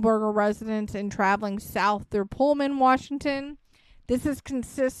the Kohberger residence and traveling south through Pullman, Washington. This is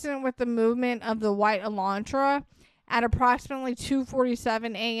consistent with the movement of the white Elantra. At approximately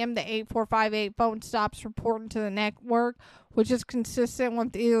 2:47 a.m., the 8458 phone stops reporting to the network, which is consistent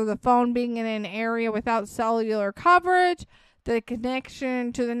with either the phone being in an area without cellular coverage, the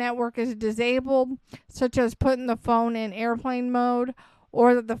connection to the network is disabled, such as putting the phone in airplane mode,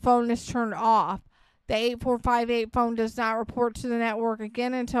 or that the phone is turned off. The 8458 phone does not report to the network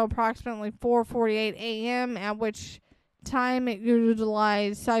again until approximately 4:48 a.m., at which time it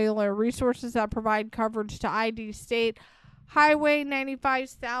utilized cellular resources that provide coverage to ID State Highway 95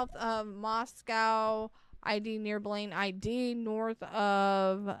 south of Moscow, ID near Blaine ID, north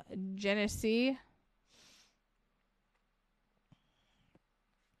of Genesee.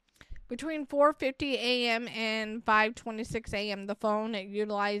 Between 4:50 a.m. and 5:26 a.m., the phone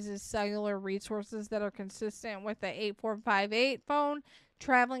utilizes cellular resources that are consistent with the 8458 phone,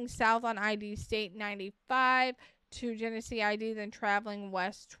 traveling south on ID State 95 to Genesee ID, then traveling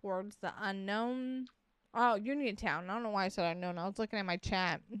west towards the unknown. Oh, Uniontown. I don't know why I said unknown. I was looking at my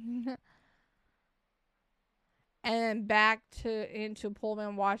chat. And back into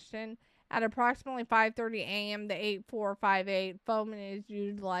Pullman, Washington. At approximately 5:30 a.m., the 8458 phone is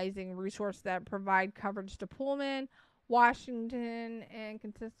utilizing resources that provide coverage to Pullman, Washington, and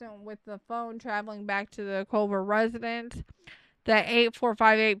consistent with the phone traveling back to the Culver residence. The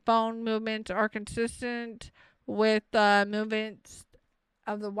 8458 phone movements are consistent with the movements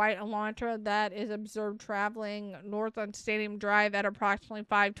of the white Elantra that is observed traveling north on Stadium Drive at approximately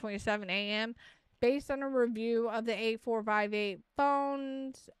 5:27 a.m. Based on a review of the 8458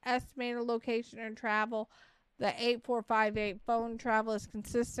 phone's estimated location and travel, the 8458 phone travel is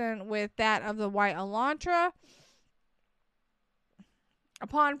consistent with that of the white Elantra.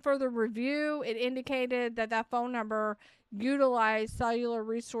 Upon further review, it indicated that that phone number utilized cellular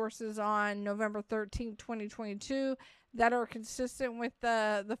resources on November 13, 2022 that are consistent with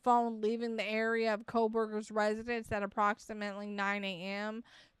the phone leaving the area of Kohberger's residence at approximately 9 a.m.,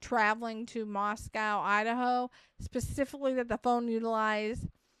 traveling to Moscow, Idaho. Specifically, that the phone utilized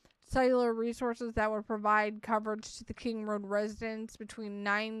cellular resources that would provide coverage to the King Road residence between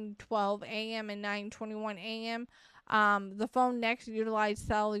 9:12 a.m. and 9:21 a.m. The phone next utilized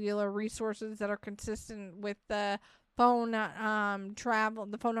cellular resources that are consistent with the phone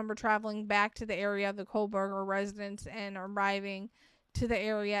the phone number traveling back to the area of the Kohberger residence and arriving to the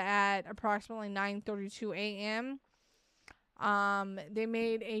area at approximately 9:32 a.m. They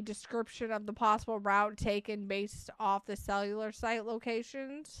made a description of the possible route taken based off the cellular site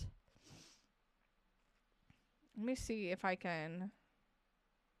locations. Let me see if I can.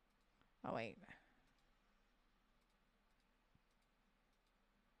 Oh, wait.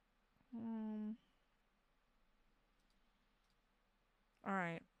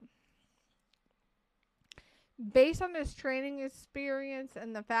 Alright. Based on his training experience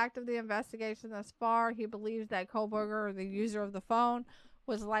and the fact of the investigation thus far, he believes that Kohberger, the user of the phone,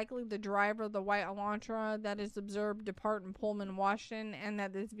 was likely the driver of the white Elantra that is observed depart in Pullman, Washington, and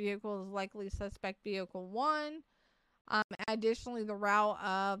that this vehicle is likely suspect vehicle 1. Additionally, the route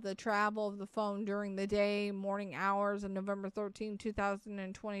of the travel of the phone during the day, morning hours of November 13,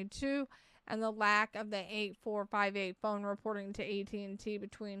 2022, and the lack of the 8458 phone reporting to AT&T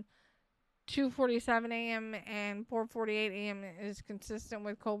between 2:47 a.m. and 4:48 a.m. is consistent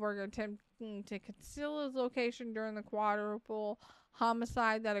with Kohberger attempting to conceal his location during the quadruple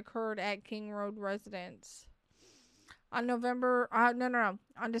homicide that occurred at King Road residence. On December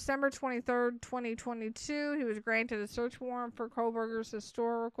 23rd, 2022, he was granted a search warrant for Kohberger's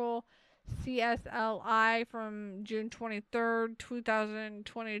historical CSLI from June 23rd,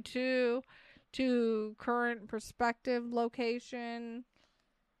 2022 to current prospective location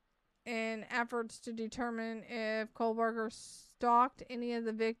in efforts to determine if Kohberger stalked any of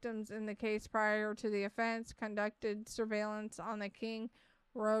the victims in the case prior to the offense, conducted surveillance on the King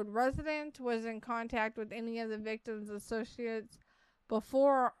Road resident, was in contact with any of the victims' associates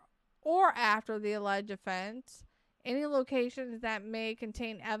before or after the alleged offense, any locations that may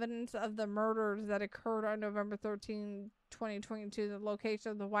contain evidence of the murders that occurred on November 13, 2022, the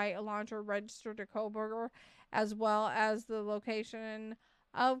location of the white Elantra registered to Kohberger, as well as the location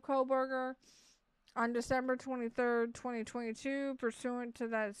of Kohberger. On December 23rd, 2022, pursuant to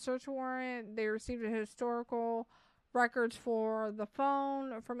that search warrant, they received a historical records for the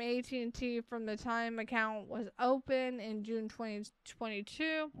phone from AT&T from the time account was open in June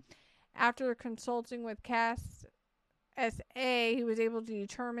 2022. After consulting with CAS SA, he was able to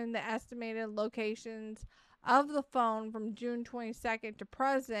determine the estimated locations of the phone from June 22nd to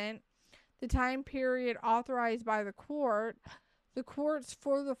present, the time period authorized by the court. The courts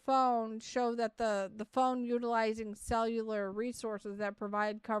for the phone show that the phone utilizing cellular resources that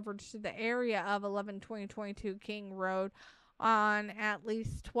provide coverage to the area of 11-2022 King Road on at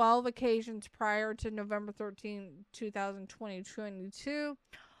least 12 occasions prior to November 13, 2022.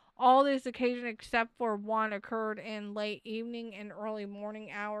 All these occasions except for one occurred in late evening and early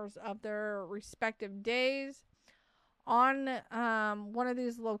morning hours of their respective days. On one of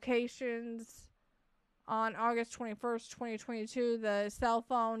these locations, on August 21st, 2022, the cell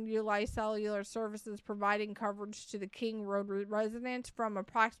phone utilized cellular services providing coverage to the King Road residents from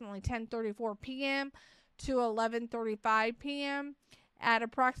approximately 10:34 p.m. to 11:35 p.m. At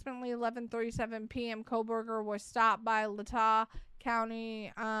approximately 11:37 p.m., Kohberger was stopped by Latah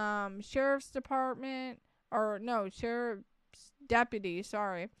County Sheriff's Department, Sheriff's Deputy,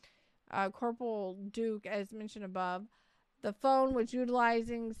 Corporal Duke, as mentioned above. The phone was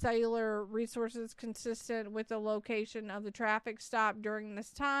utilizing cellular resources consistent with the location of the traffic stop during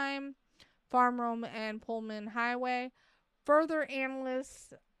this time, Farm Road and Pullman Highway. Further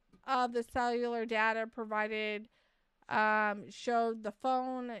analysis of the cellular data provided showed the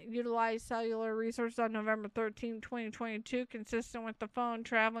phone utilized cellular resources on November 13, 2022, consistent with the phone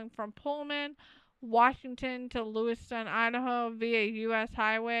traveling from Pullman, Washington to Lewiston, Idaho via U.S.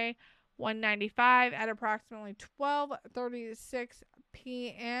 Highway 195 at approximately 12:36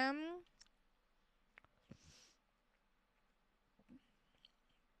 p.m.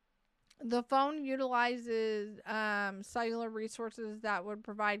 The phone utilizes cellular resources that would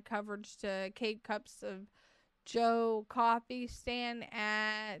provide coverage to Kate Cups of Joe coffee stand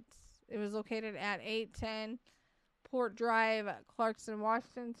it was located at 810 Port Drive, Clarkston,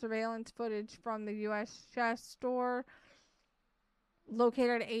 Washington. Surveillance footage from the U.S. chess store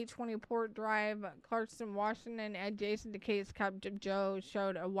located at 820 Port Drive, Clarkston, Washington, adjacent to Kate's Cup of Joe,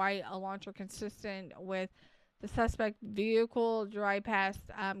 showed a white Elantra consistent with the suspect vehicle drive past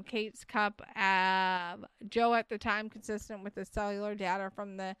Kate's Cup of Joe at the time, consistent with the cellular data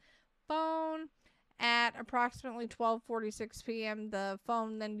from the phone. At approximately 12:46 p.m., the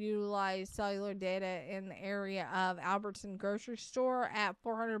phone then utilized cellular data in the area of Albertson Grocery Store at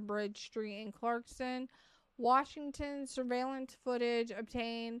 400 Bridge Street in Clarkston, Washington. Surveillance footage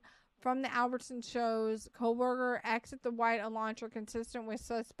obtained from the Albertson shows Kohberger exit the white Elantra consistent with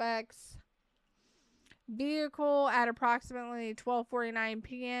suspects' vehicle at approximately 12:49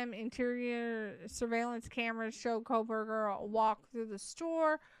 p.m. Interior surveillance cameras show Kohberger walk through the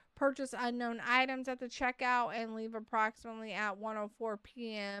store, purchase unknown items at the checkout, and leave approximately at 1:04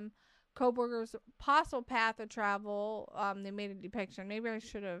 p.m. Kohberger's possible path of travel, they made a depiction. Maybe I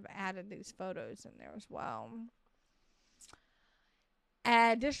should have added these photos in there as well.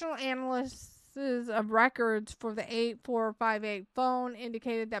 Additional analysis of records for the 8458 phone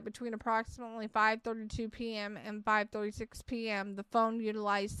indicated that between approximately 5:32 p.m. and 5:36 p.m., the phone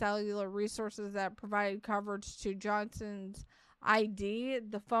utilized cellular resources that provided coverage to Johnson's ID.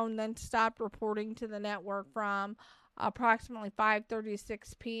 The phone then stopped reporting to the network from approximately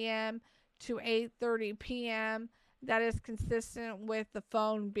 5:36 p.m. to 8:30 p.m. That is consistent with the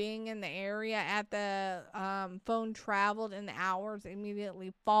phone being in the area at the phone traveled in the hours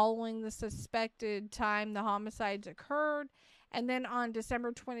immediately following the suspected time the homicides occurred. And then on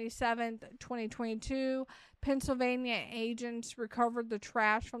December 27th, 2022, Pennsylvania agents recovered the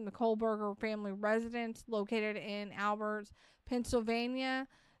trash from the Kohberger family residence located in Albert, Pennsylvania.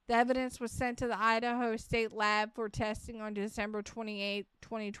 The evidence was sent to the Idaho State Lab for testing on December 28,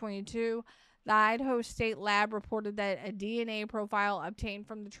 2022. The Idaho State Lab reported that a DNA profile obtained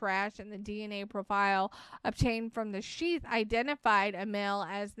from the trash and the DNA profile obtained from the sheath identified a male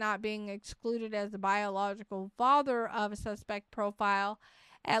as not being excluded as the biological father of a suspect profile.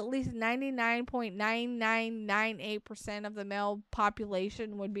 At least 99.9998% of the male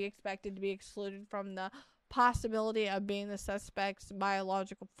population would be expected to be excluded from the possibility of being the suspect's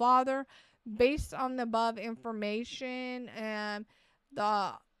biological father. Based on the above information,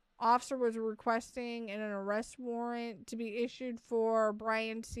 the officer was requesting an arrest warrant to be issued for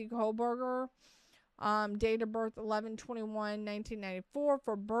Bryan C. Kohberger, date of birth 11/21/1994,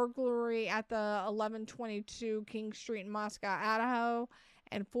 for burglary at the 1122 King Street in Moscow, Idaho,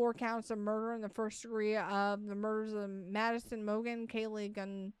 and 4 counts of murder in the first degree of the murders of Madison Mogen, Kaylee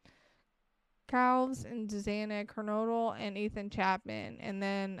Goncalves, and Xana Kernodle, and Ethan Chapin. And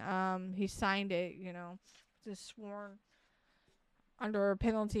then he signed it, just sworn under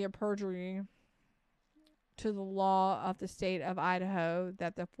penalty of perjury to the law of the state of Idaho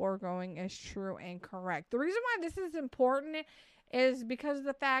that the foregoing is true and correct. The reason why this is important is because of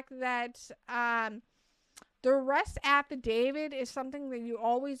the fact that The arrest affidavit is something that you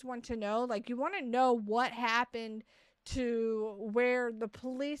always want to know. Like, you want to know what happened to where the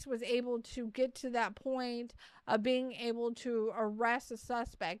police was able to get to that point of being able to arrest a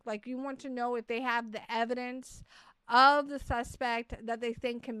suspect. Like, you want to know if they have the evidence of the suspect that they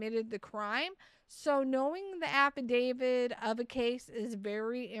think committed the crime. So knowing the affidavit of a case is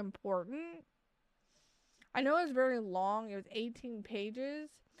very important. I know it's very long. It was 18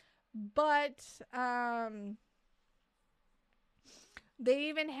 pages. But they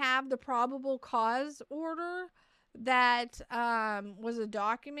even have the probable cause order that was a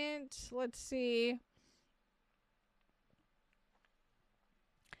document. Let's see.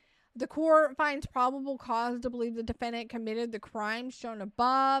 The court finds probable cause to believe the defendant committed the crime shown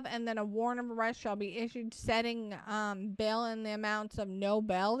above, and then a warrant of arrest shall be issued setting bail in the amounts of no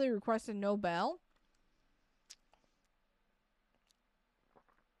bail. They requested no bail.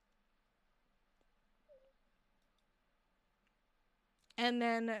 And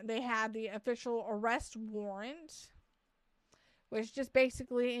then they had the official arrest warrant, which just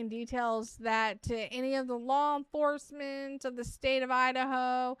basically in details that to any of the law enforcement of the state of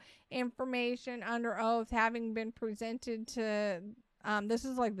Idaho, information under oath having been presented to, this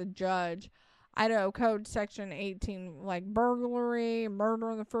is like the judge, Idaho Code Section 18, like burglary,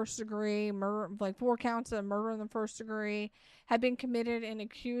 murder in the first degree, murder, like 4 counts of murder in the first degree, have been committed in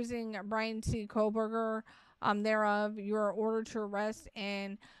accusing Bryan C. Kohberger thereof. You are ordered to arrest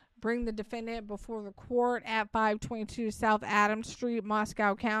and bring the defendant before the court at 522 South Adams Street,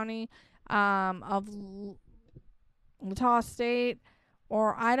 Moscow County of Utah State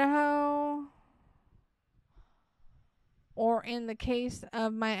or Idaho, or in the case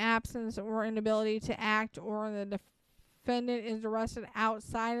of my absence or inability to act, or the defendant is arrested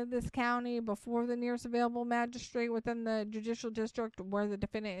outside of this county before the nearest available magistrate within the judicial district where the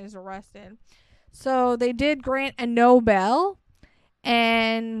defendant is arrested. So they did grant a no bail,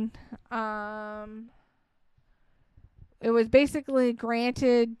 and it was basically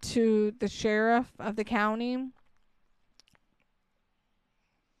granted to the sheriff of the county,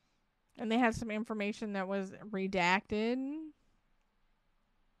 and they had some information that was redacted.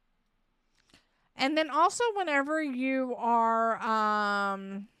 And then also, whenever you are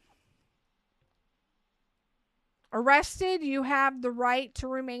arrested, you have the right to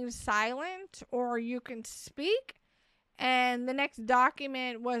remain silent, or you can speak. And the next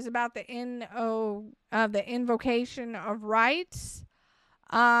document was about the invocation of rights.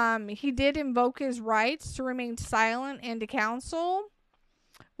 He did invoke his rights to remain silent and to counsel,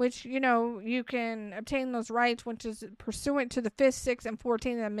 which, you know, you can obtain those rights, which is pursuant to the 5th, 6th, and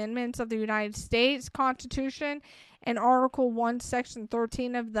 14th Amendments of the United States Constitution and Article 1, Section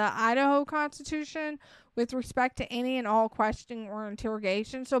 13 of the Idaho Constitution with respect to any and all questioning or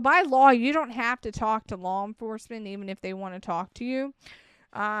interrogation. So by law, you don't have to talk to law enforcement even if they want to talk to you.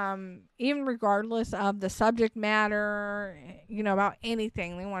 Even regardless of the subject matter, you know, about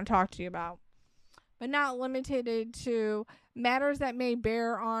anything they want to talk to you about. But not limited to matters that may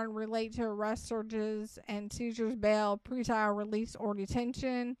bear on, relate to arrest, searches, and seizures, bail, pretrial release, or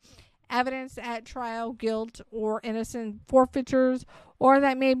detention, evidence at trial, guilt, or innocent forfeitures, or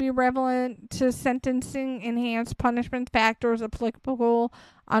that may be relevant to sentencing, enhanced punishment factors applicable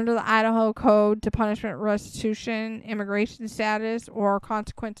under the Idaho Code to punishment, restitution, immigration status, or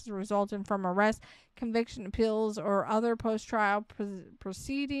consequences resulting from arrest, conviction, appeals, or other post-trial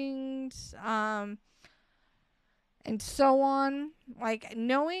proceedings, and so on. Like,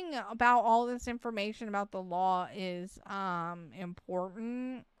 knowing about all this information about the law is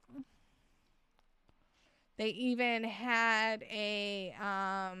important. They even had a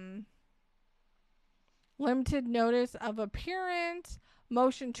limited notice of appearance,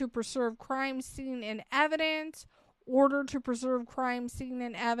 motion to preserve crime scene and evidence, order to preserve crime scene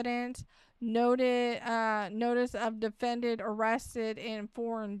and evidence, notice of defendant arrested in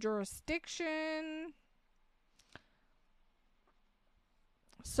foreign jurisdiction.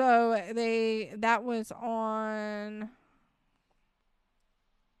 So that was on,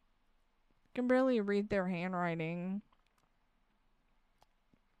 can barely read their handwriting.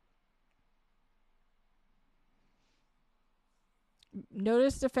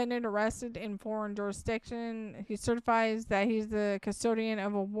 Notice defendant arrested in foreign jurisdiction. He certifies that he's the custodian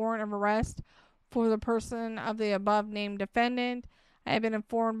of a warrant of arrest for the person of the above named defendant. I have been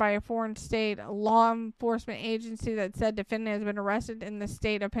informed by a foreign state law enforcement agency that said defendant has been arrested in the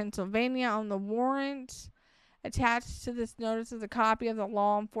state of Pennsylvania on the warrant. Attached to this notice is a copy of the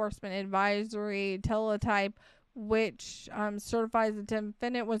law enforcement advisory teletype, which certifies the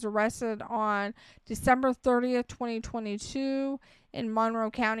defendant was arrested on December 30th, 2022 in Monroe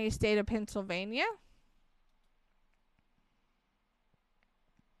County, state of Pennsylvania.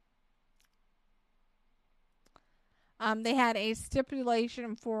 They had a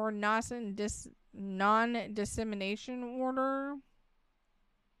stipulation for non-dissemination order.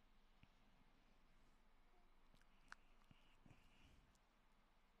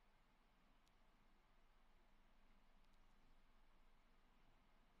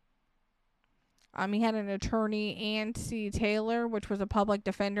 He had an attorney, Ann C. Taylor, which was a public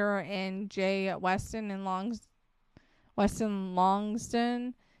defender, and J. Weston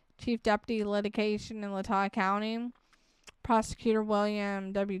Longston, Chief Deputy Litigation in Latah County, Prosecutor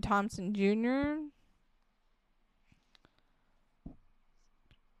William W. Thompson Jr.,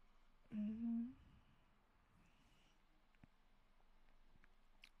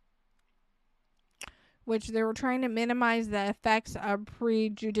 which they were trying to minimize the effects of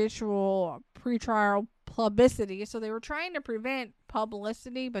pretrial publicity. So they were trying to prevent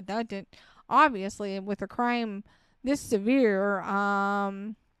publicity, but that didn't. Obviously, with a crime this severe,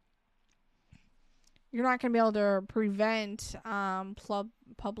 you're not going to be able to prevent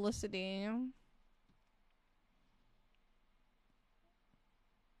publicity.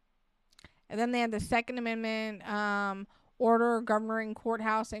 And then they had the Second Amendment order governing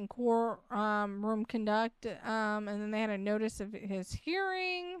courthouse and courtroom conduct. And then they had a notice of his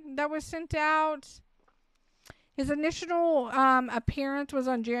hearing that was sent out. His initial appearance was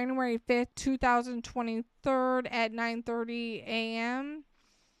on January 5th, 2023 at 9:30 a.m.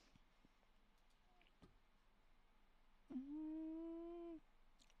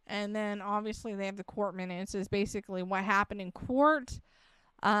 And then obviously they have the court minutes. Is basically what happened in court.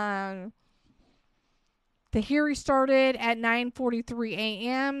 The hearing started at 9:43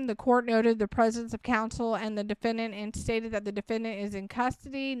 a.m. The court noted the presence of counsel and the defendant and stated that the defendant is in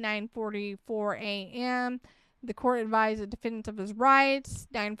custody. 9:44 a.m. The court advised the defendant of his rights.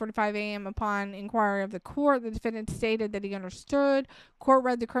 9:45 a.m. Upon inquiry of the court, the defendant stated that he understood. Court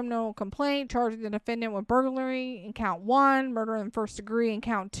read the criminal complaint, charging the defendant with burglary in count 1, murder in the first degree in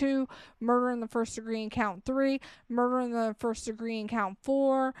count 2, murder in the first degree in count 3, murder in the first degree in count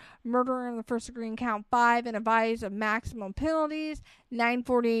 4, murder in the first degree in count 5, and advised of maximum penalties.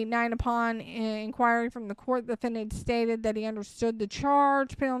 9:49 upon inquiry from the court, the defendant stated that he understood the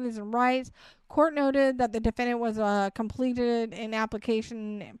charge, penalties, and rights. Court noted that the defendant was completed an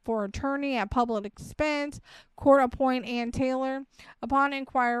application for attorney at public expense. Court appoint Ann Taylor. Upon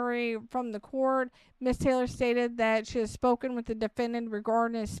inquiry from the court, Ms. Taylor stated that she has spoken with the defendant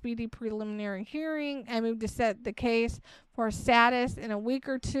regarding a speedy preliminary hearing and moved to set the case for status in a week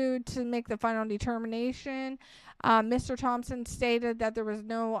or two to make the final determination. Mr. Thompson stated that there was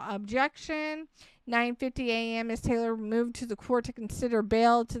no objection. 9:50 a.m. Ms. Taylor moved to the court to consider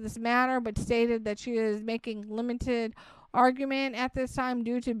bail to this matter, but stated that she is making limited argument at this time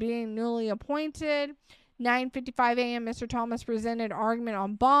due to being newly appointed. 9:55 a.m. Mr. Thomas presented argument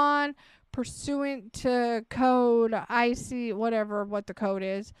on bond pursuant to code IC, whatever what the code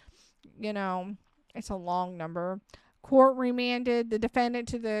is. It's a long number. Court remanded the defendant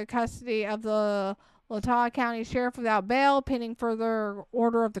to the custody of the Latah County Sheriff without bail, pending further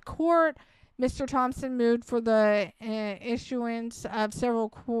order of the court. Mr. Thompson moved for the issuance of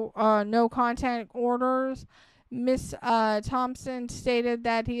several no-contact orders. Ms. Thompson stated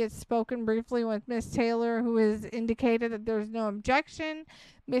that he had spoken briefly with Ms. Taylor, who has indicated that there's no objection.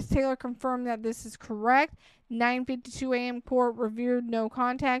 Ms. Taylor confirmed that this is correct. 9:52 a.m. Court reviewed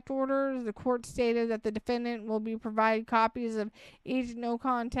no-contact orders. The court stated that the defendant will be provided copies of each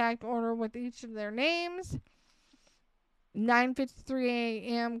no-contact order with each of their names. 9:53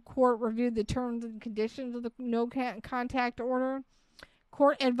 a.m. Court reviewed the terms and conditions of the no-contact order.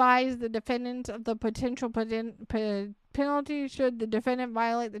 Court advised the defendant of the potential penalty should the defendant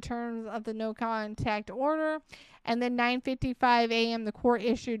violate the terms of the no-contact order. And then 9:55 a.m. the court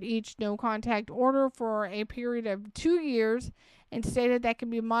issued each no-contact order for a period of 2 years and stated that can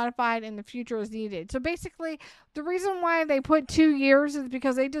be modified in the future as needed. So basically, the reason why they put 2 years is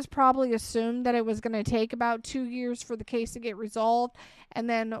because they just probably assumed that it was going to take about 2 years for the case to get resolved. And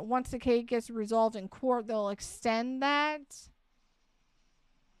then once the case gets resolved in court, they'll extend that.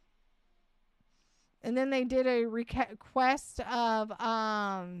 And then they did a request of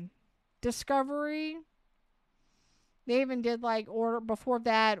discovery. They even did order before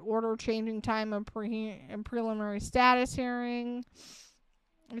that, order changing time of preliminary status hearing.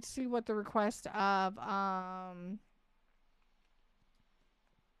 Let's see what the request of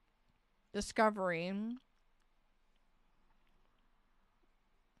discovery.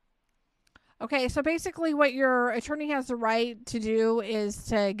 Okay, so basically what your attorney has the right to do is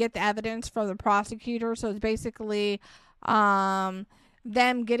to get the evidence from the prosecutor. So it's basically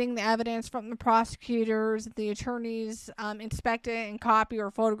them getting the evidence from the prosecutors, the attorneys inspect it and copy or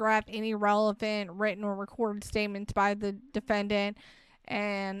photograph any relevant written or recorded statements by the defendant,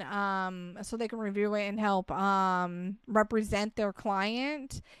 and so they can review it and help represent their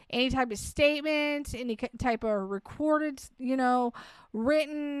client. Any type of statements, any type of recorded,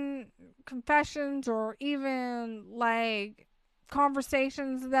 written confessions, or even like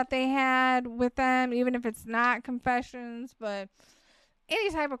conversations that they had with them, even if it's not confessions, but any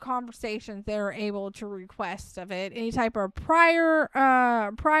type of conversations they're able to request of it. Any type of prior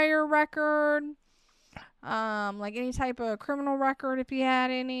record, like any type of criminal record if you had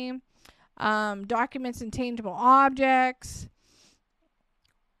any, documents and tangible objects,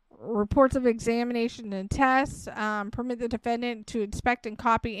 reports of examination and tests, permit the defendant to inspect and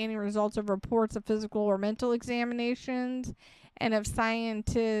copy any results of reports of physical or mental examinations and of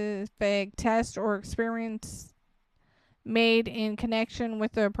scientific tests or experiments made in connection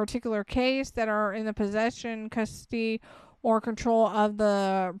with a particular case that are in the possession, custody, or control of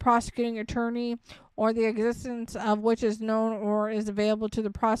the prosecuting attorney, or the existence of which is known or is available to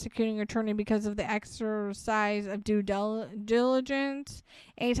the prosecuting attorney because of the exercise of due diligence.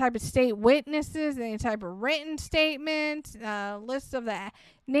 Any type of state witnesses, any type of written statements, lists of the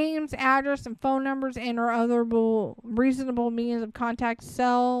names, address, and phone numbers, and or other reasonable means of contact,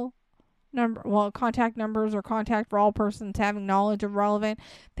 contact numbers or contact for all persons having knowledge of relevant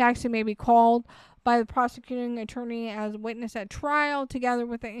facts who may be called by the prosecuting attorney as witness at trial, together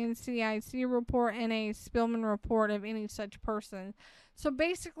with an NCIC report and a Spillman report of any such person. So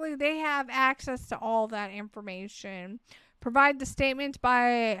basically, they have access to all that information. Provide the statements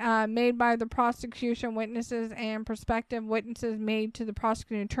made by the prosecution witnesses and prospective witnesses made to the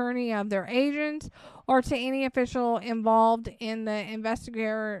prosecuting attorney of their agents or to any official involved in the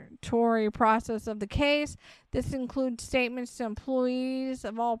investigatory process of the case. This includes statements to employees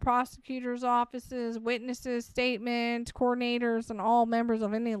of all prosecutors' offices, witnesses, statements, coordinators, and all members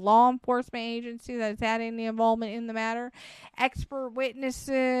of any law enforcement agency that has had any involvement in the matter. Expert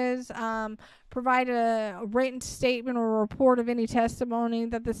witnesses, provide a written statement or report of any testimony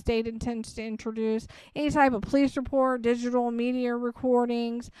that the state intends to introduce. Any type of police report, digital media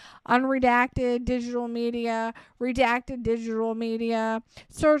recordings, unredacted digital media, redacted digital media,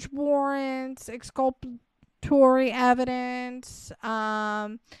 search warrants, exculpatory evidence,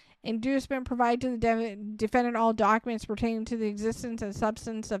 inducement, provide to the defendant all documents pertaining to the existence and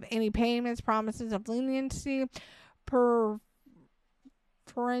substance of any payments, promises of leniency, preferential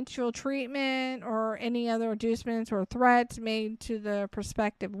treatment, or any other inducements or threats made to the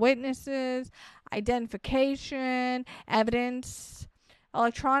prospective witnesses, identification, evidence,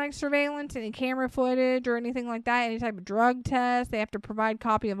 electronic surveillance, any camera footage or anything like that, any type of drug test. They have to provide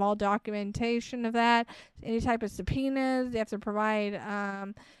copy of all documentation of that. Any type of subpoenas, they have to provide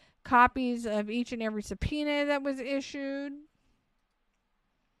copies of each and every subpoena that was issued.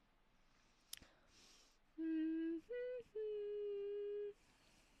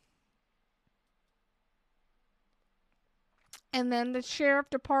 And then the sheriff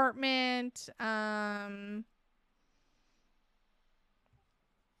department,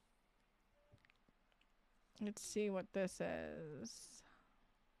 let's see what this is.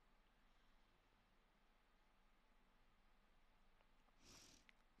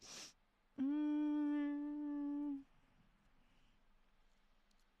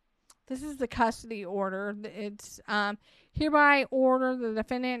 This is the custody order. It's hereby order the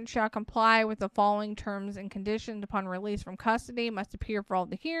defendant shall comply with the following terms and conditions upon release from custody. Must appear for all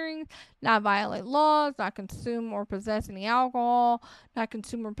the hearings, not violate laws, not consume or possess any alcohol, not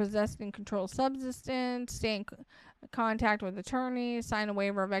consume or possess any controlled substance, stay in contact with attorneys, sign a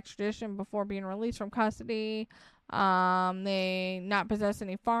waiver of extradition before being released from custody. They not possess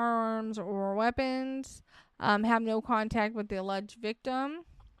any firearms or weapons, have no contact with the alleged victim,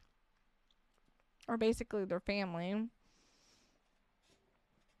 or basically their family.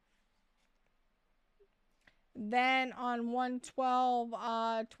 Then on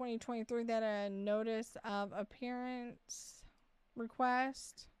 1/12/2023, they had a notice of appearance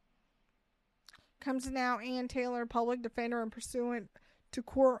request. Comes now, Ann Taylor, public defender, and pursuant to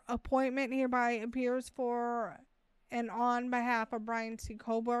court appointment, hereby appears for and on behalf of Bryan C.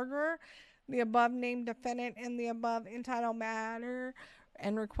 Kohberger, the above named defendant in the above entitled matter,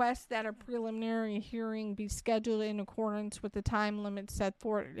 and request that a preliminary hearing be scheduled in accordance with the time limit set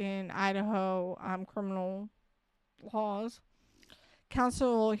forth in Idaho criminal laws.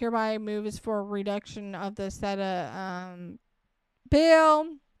 Counsel hereby moves for a reduction of the set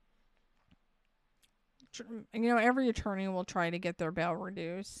bail. Every attorney will try to get their bail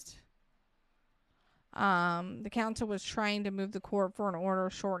reduced. The council was trying to move the court for an order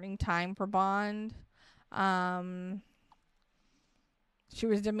shortening time for bond. She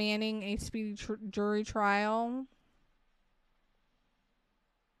was demanding a speedy jury trial.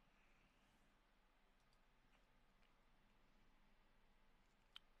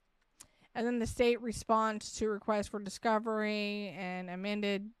 And then the state response to request for discovery and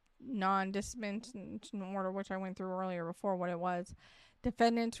amended non-dismissal order, which I went through earlier before what it was.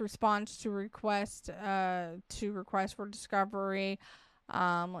 Defendant's response to request for discovery.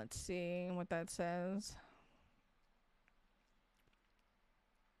 Let's see what that says.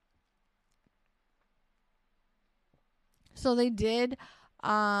 So they did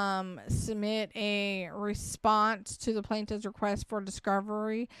submit a response to the plaintiff's request for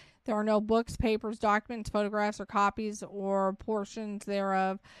discovery. There are no books, papers, documents, photographs, or copies or portions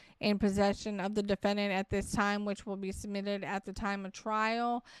thereof in possession of the defendant at this time, which will be submitted at the time of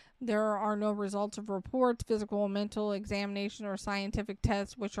trial. There are no results of reports, physical or mental examination, or scientific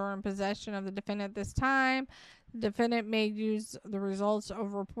tests which are in possession of the defendant at this time. The defendant may use the results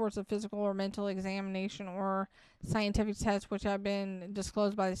of reports of physical or mental examination or scientific tests which have been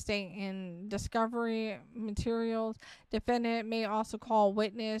disclosed by the state in discovery materials. Defendant may also call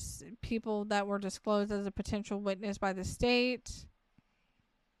witness people that were disclosed as a potential witness by the state.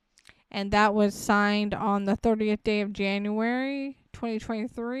 And that was signed on the 30th day of January,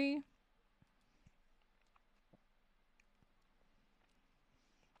 2023.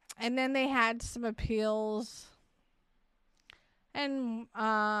 And then they had some appeals. And,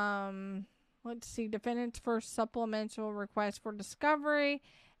 let's see, defendant's first supplemental request for discovery,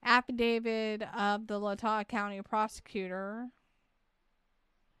 affidavit of the Latah County prosecutor.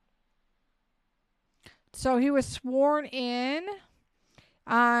 So he was sworn in.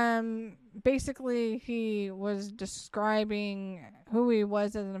 Basically, he was describing who he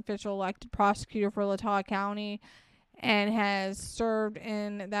was as an official elected prosecutor for Latah County and has served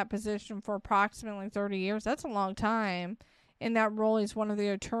in that position for approximately 30 years. That's a long time. In that role, he's one of the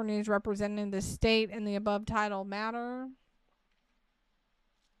attorneys representing the state in the above title matter.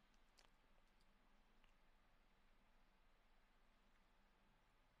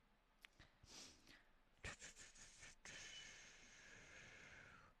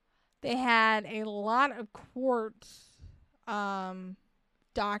 They had a lot of court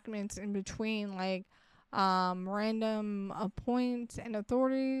documents in between, like random appoints and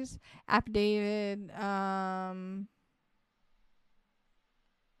authorities, affidavit.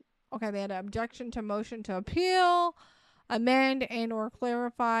 They had an objection to motion to appeal, amend and or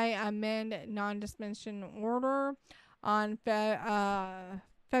clarify, amend non-dismissal order. On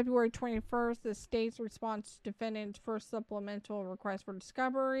February 21st, the state's response to defendant's first supplemental request for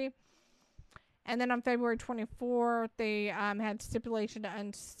discovery. And then on February 24th, they had stipulation to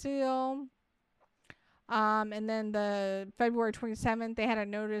unseal. And then the February 27th, they had a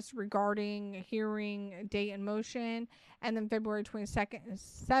notice regarding hearing date and motion. And then February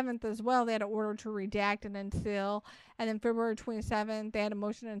 7th as well, they had an order to redact and unseal. And then February 27th, they had a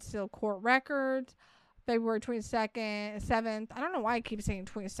motion to unseal court records. February 7th, I don't know why I keep saying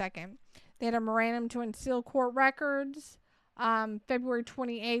 22nd. They had a memorandum to unseal court records. February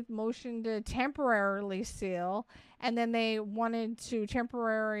 28th, motion to temporarily seal. And then they wanted to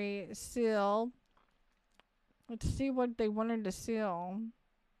temporarily seal. Let's see what they wanted to seal.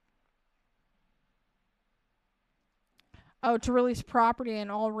 Oh, to release property and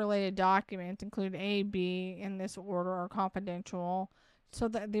all related documents, include A, B, in this order, are confidential. So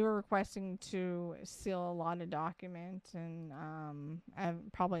that they were requesting to seal a lot of documents and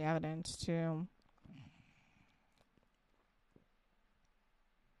probably evidence too.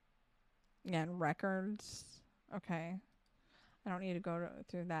 Yeah, and records. Okay. I don't need to go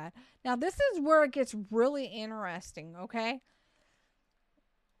through that. Now, this is where it gets really interesting, okay?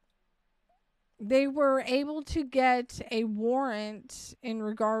 They were able to get a warrant in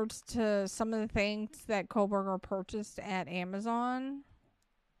regards to some of the things that Kohberger purchased at Amazon.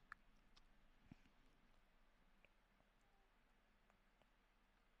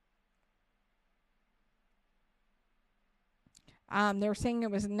 They're saying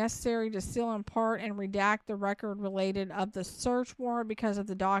it was necessary to seal in part and redact the record related of the search warrant because of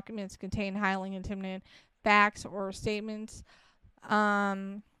the documents contain highly intimate facts or statements.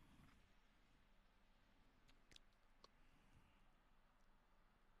 I'm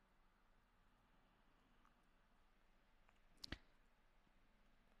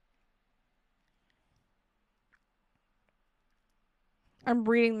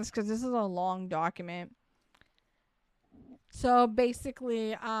reading this because this is a long document. So basically,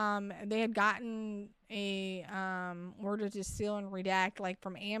 they had gotten a order to seal and redact, like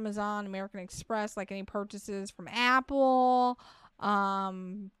from Amazon, American Express, like any purchases from Apple,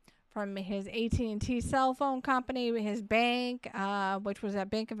 from his AT&T cell phone company, his bank, which was at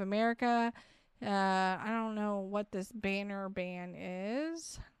Bank of America. I don't know what this banner ban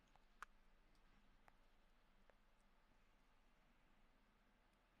is.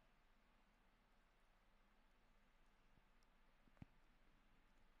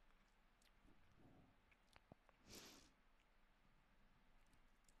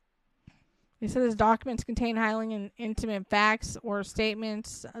 He said his documents contain highly intimate facts or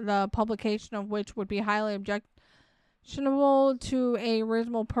statements, the publication of which would be highly objectionable to a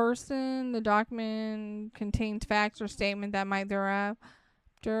reasonable person. The document contains facts or statements that might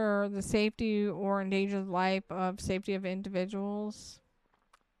thereafter the safety or endanger the life of safety of individuals.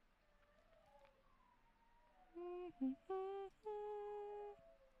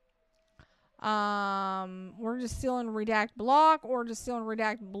 We're just stealing redact block or just stealing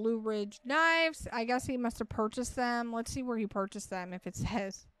redact Blue Ridge knives. I guess he must have purchased them. Let's see where he purchased them if it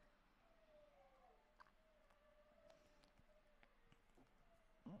says.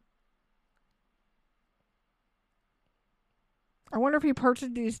 I wonder if he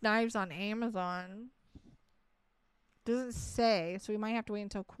purchased these knives on Amazon. Doesn't say, so we might have to wait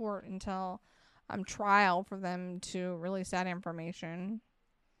until court, until trial for them to release that information.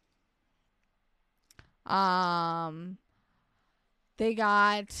 They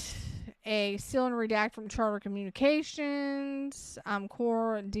got a seal and redact from Charter Communications,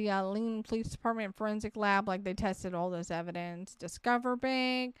 Core D'Alene Police Department Forensic Lab, like they tested all this evidence. Discover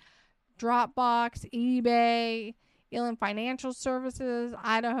Bank, Dropbox, eBay, Elan Financial Services,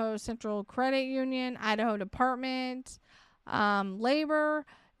 Idaho Central Credit Union, Idaho Department, Labor,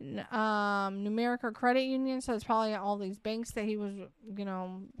 Numerica Credit Union. So it's probably all these banks that he was,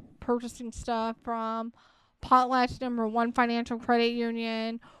 purchasing stuff from. Potlatch number 1 Financial Credit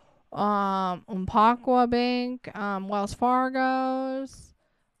Union, Umpqua Bank, Wells Fargo's.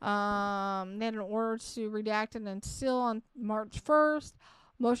 They had an order to redact and then seal on March 1st.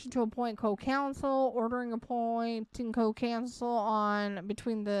 Motion to appoint co-counsel, ordering appointing co-counsel on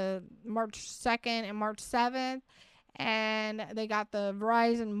between the March 2nd and March 7th. And they got the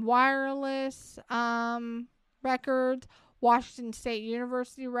Verizon Wireless records, Washington State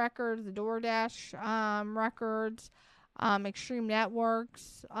University records, the DoorDash records, Extreme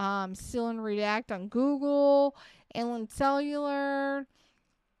Networks, seal and redact on Google, Inland Cellular,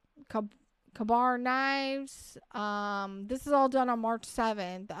 Kabar Knives. This is all done on March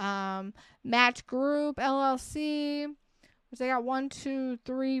 7th. Match Group LLC, which they got 1, 2,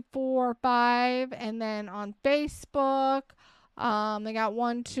 3, 4, 5, and then on Facebook, they got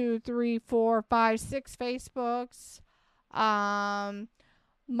 1, 2, 3, 4, 5, 6 Facebooks.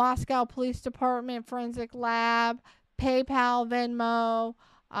 Moscow Police Department Forensic Lab, PayPal, Venmo,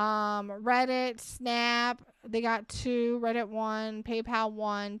 Reddit, Snap. They got 2. Reddit 1, PayPal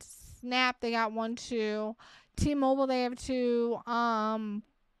 1, Snap. They got 1, 2. T-Mobile they have 2.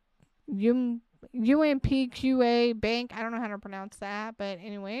 UMPQA Bank. I don't know how to pronounce that, but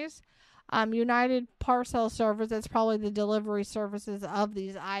anyways. United Parcel Service. That's probably the delivery services of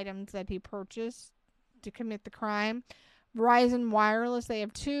these items that he purchased to commit the crime. Verizon Wireless, they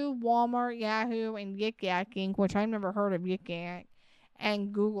have 2. Walmart, Yahoo, and Yik Yak Inc., which I've never heard of Yik Yak,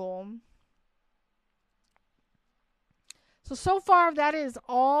 and Google. So far, that is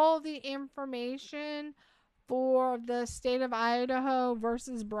all the information for the state of Idaho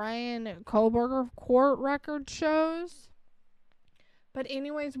versus Bryan Kohberger court record shows. But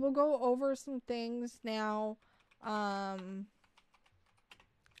anyways, we'll go over some things now.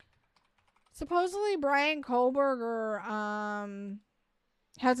 Supposedly, Bryan Kohberger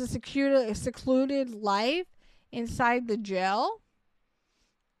has a secluded life inside the jail.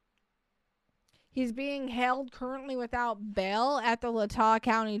 He's being held currently without bail at the Latah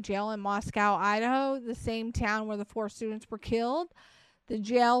County Jail in Moscow, Idaho, the same town where the 4 students were killed. The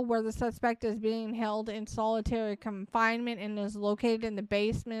jail where the suspect is being held in solitary confinement and is located in the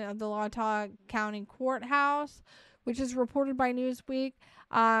basement of the Latah County Courthouse, which is reported by Newsweek.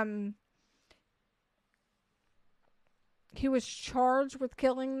 He was charged with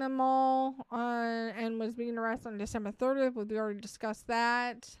killing them all and was being arrested on December 30th. We already discussed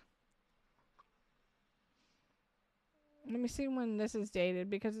that. Let me see when this is dated,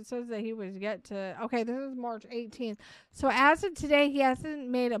 because it says that he was yet to... Okay, this is March 18th. So as of today, he hasn't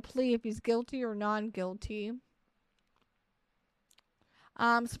made a plea if he's guilty or non-guilty.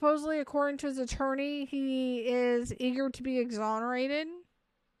 Supposedly, according to his attorney, he is eager to be exonerated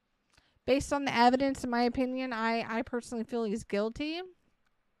Based on the evidence, in my opinion, I personally feel he's guilty.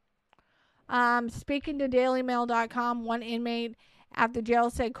 Speaking to DailyMail.com, one inmate at the jail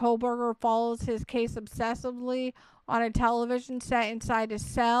said Kohberger follows his case obsessively on a television set inside his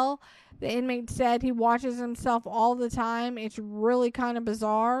cell. The inmate said he watches himself all the time. It's really kind of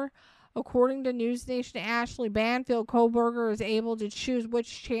bizarre. According to News Nation Ashley Banfield, Kohberger is able to choose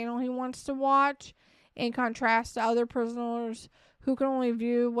which channel he wants to watch, in contrast to other prisoners who can only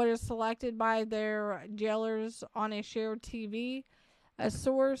view what is selected by their jailers on a shared TV. A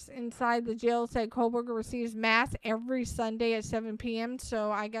source inside the jail said Kohberger receives Mass every Sunday at 7 p.m.,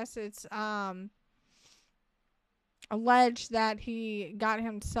 so I guess it's alleged that he got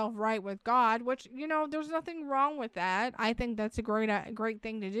himself right with God, which, you know, there's nothing wrong with that. I think that's a great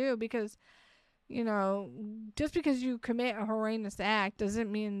thing to do, because, you know, just because you commit a horrendous act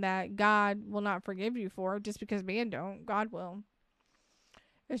doesn't mean that God will not forgive you for it. Just because man don't, God will.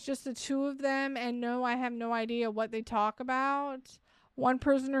 It's just the two of them, and no, I have no idea what they talk about. One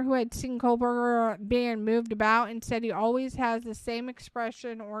prisoner who had seen Kohberger being moved about and said he always has the same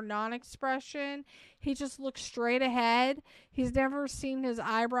expression or non-expression. He just looks straight ahead. He's never seen his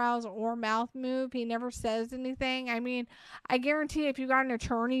eyebrows or mouth move. He never says anything. I mean, I guarantee if you got an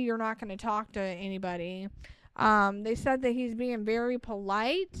attorney, you're not going to talk to anybody. They said that he's being very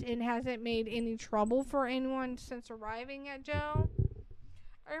polite and hasn't made any trouble for anyone since arriving at jail.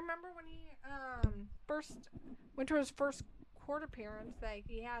 I remember when he first went to his first court appearance that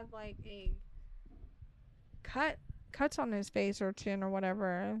he had like a cuts on his face or chin or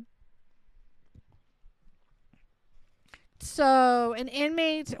whatever. So an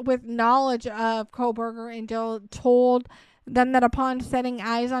inmate with knowledge of Kohberger and jail told them that upon setting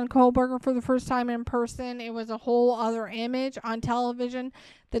eyes on Kohberger for the first time in person, it was a whole other image. On television,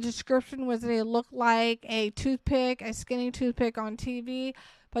 the description was that he looked like a toothpick, a skinny toothpick on TV.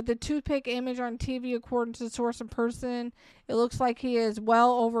 But the toothpick image on TV, according to the source in person, it looks like he is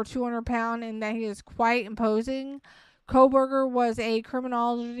well over 200 pounds and that he is quite imposing. Kohberger was a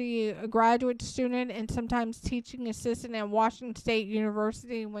criminology graduate student and sometimes teaching assistant at Washington State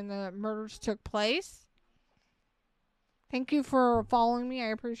University when the murders took place. Thank you for following me.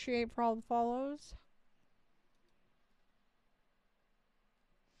 I appreciate for all the follows.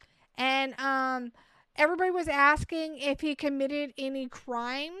 And, everybody was asking if he committed any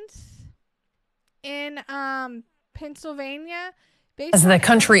crimes in Pennsylvania. As the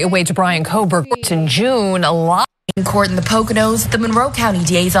country awaits Bryan Kohberger in June, a lot. In court in the Poconos, the Monroe County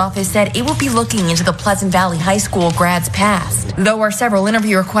DA's office said it will be looking into the Pleasant Valley High School grad's past. Though our several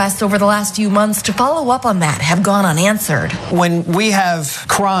interview requests over the last few months to follow up on that have gone unanswered. When we have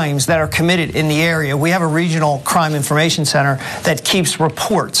crimes that are committed in the area, we have a regional crime information center that keeps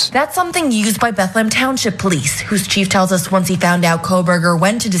reports. That's something used by Bethlehem Township Police, whose chief tells us once he found out Kohberger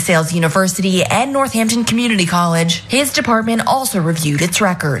went to DeSales University and Northampton Community College, his department also reviewed its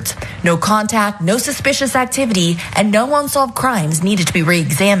records. No contact, no suspicious activity, and no unsolved crimes needed to be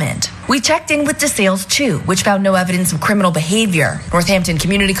re-examined. We checked in with DeSales too, which found no evidence of criminal behavior. Northampton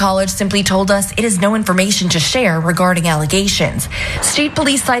Community College simply told us it has no information to share regarding allegations. State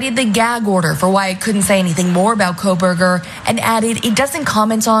police cited the gag order for why it couldn't say anything more about Kohberger and added it doesn't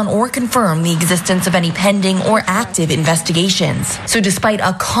comment on or confirm the existence of any pending or active investigations. So despite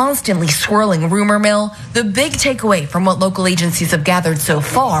a constantly swirling rumor mill, the big takeaway from what local agencies have gathered so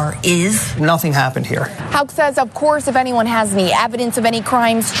far is nothing happened here. Hauk says, of course, if anyone has any evidence of any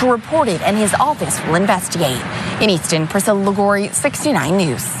crimes, to report it, and his office will investigate. In Easton, Priscilla Ligori, 69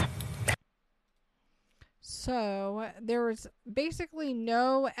 News. So there was basically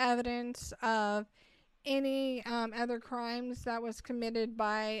no evidence of any other crimes that was committed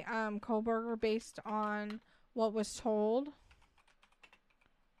by Kohberger based on what was told.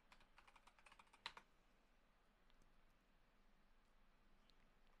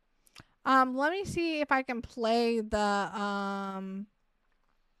 Let me see if I can play the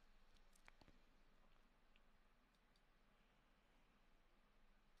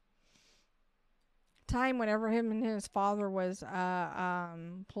time whenever him and his father was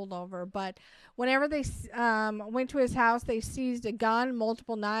pulled over. But whenever they went to his house, they seized a gun,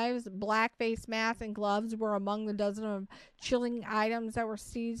 multiple knives, black face mask, and gloves were among the dozen of chilling items that were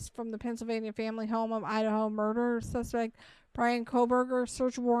seized from the Pennsylvania family home of Idaho murder suspect Bryan Kohberger.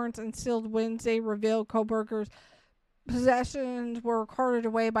 Search warrants unsealed Wednesday revealed Kohberger's possessions were carted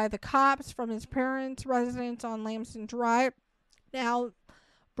away by the cops from his parents' residence on Lamson Drive, now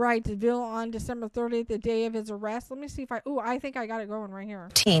Brightsville, on December 30th, the day of his arrest. Let me see if I think I got it going right here.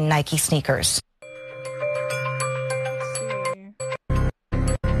 Teen Nike sneakers. Let's see.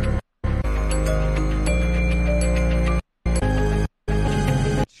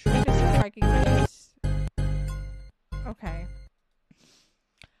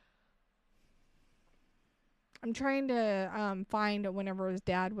 I'm trying to find whenever his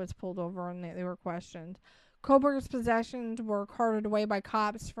dad was pulled over and they were questioned. Kohberger's possessions were carted away by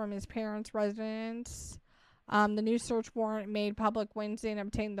cops from his parents' residence. The new search warrant made public Wednesday and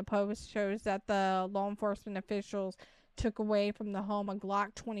obtained the Post shows that the law enforcement officials took away from the home a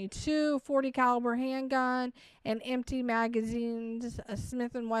Glock 22, 40 caliber handgun, and empty magazines, a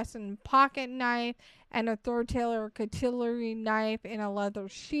Smith & Wesson pocket knife, and a third Taylor cutlery knife in a leather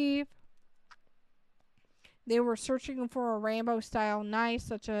sheath. They were searching for a Rambo-style knife,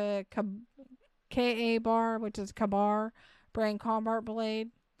 such a Ka bar, which is Kabar, brand combat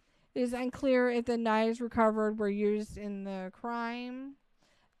blade. It is unclear if the knives recovered were used in the crime.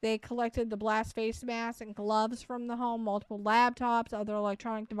 They collected the blast face mask and gloves from the home, multiple laptops, other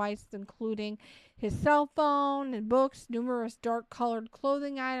electronic devices, including his cell phone and books, numerous dark-colored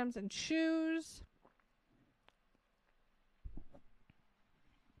clothing items, and shoes.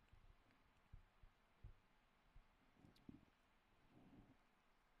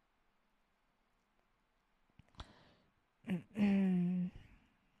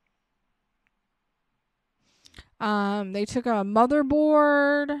 They took a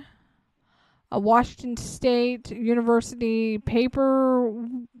motherboard, a Washington State University paper,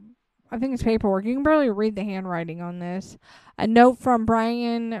 I think it's paperwork. You can barely read the handwriting on this. A note from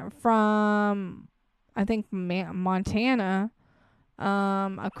Bryan from, I think, Montana.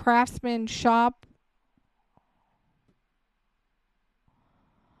 A craftsman shop,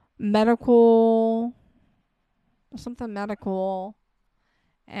 medical, something medical.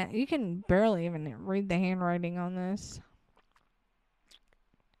 And you can barely even read the handwriting on this.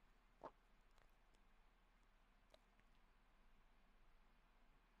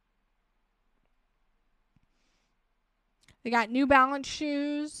 They got New Balance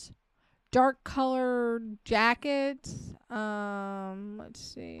shoes, dark colored jackets. Let's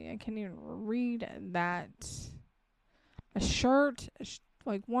see. I can't even read that. A shirt,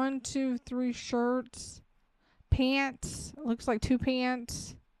 like 1, 2, 3 shirts. Pants. It looks like 2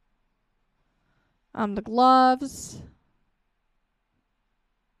 pants. The gloves.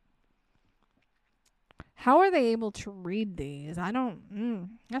 How are they able to read these? I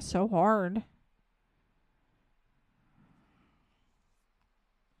don't. That's so hard.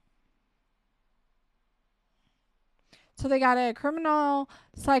 So they got a criminal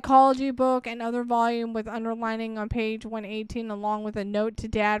psychology book and other volume with underlining on page 118, along with a note to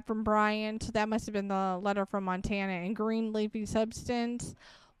Dad from Bryan. So that must have been the letter from Montana. And green leafy substance.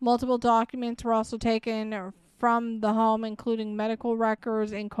 Multiple documents were also taken from the home, including medical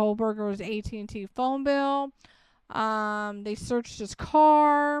records and Kohberger's AT&T phone bill. They searched his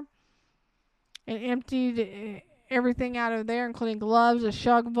car and emptied everything out of there, including gloves, a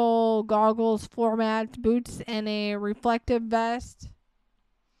shovel, goggles, floor mats, boots, and a reflective vest.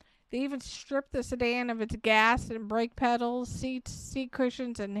 They even stripped the sedan of its gas and brake pedals, seats, seat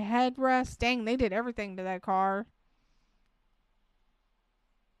cushions, and headrests. Dang, they did everything to that car.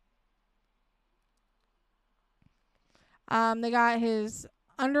 They got his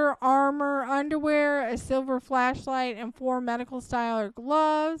Under Armour underwear, a silver flashlight, and 4 medical-style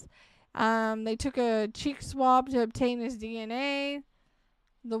gloves. They took a cheek swab to obtain his DNA.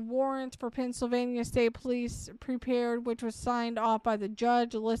 The warrant for Pennsylvania State Police prepared, which was signed off by the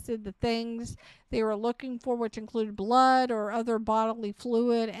judge, listed the things they were looking for, which included blood or other bodily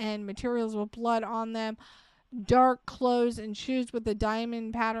fluid and materials with blood on them, dark clothes and shoes with a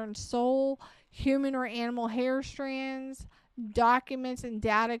diamond patterned sole, human or animal hair strands, documents and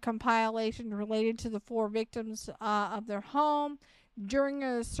data compilation related to the 4 victims of their home. During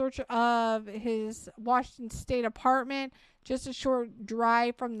a search of his Washington State apartment, just a short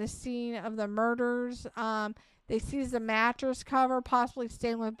drive from the scene of the murders, they seized a mattress cover, possibly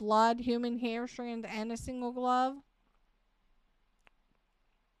stained with blood, human hair strands, and a single glove.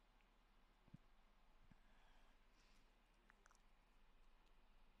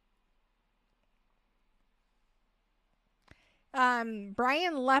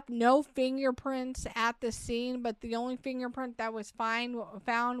 Bryan left no fingerprints at the scene, but the only fingerprint that was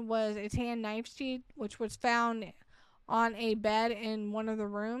found was a tan knife sheath, which was found on a bed in one of the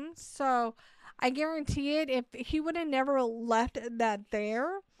rooms. So I guarantee it, if he would have never left that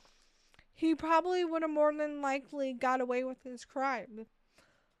there, he probably would have more than likely got away with his crime.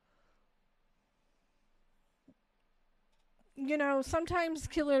 You know, sometimes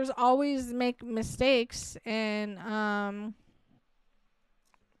killers always make mistakes and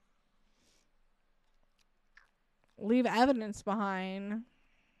leave evidence behind.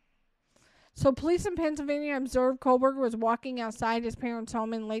 So police in Pennsylvania observed Kohberger was walking outside his parents'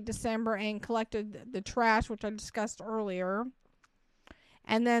 home in late December and collected the trash, which I discussed earlier.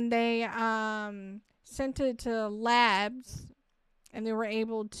 And then they sent it to labs, and they were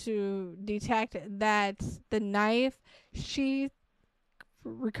able to detect that the knife sheath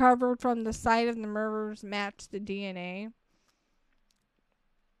recovered from the site of the murders matched the DNA.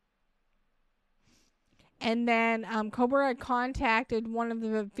 And then Kohberger had contacted one of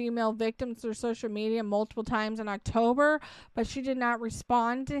the female victims through social media multiple times in October, but she did not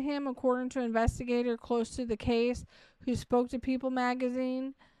respond to him, according to an investigator close to the case who spoke to People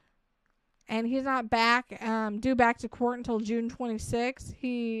magazine. And he's not due back to court until June 26th.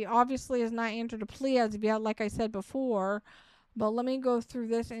 He obviously has not entered a plea as of yet, like I said before. But let me go through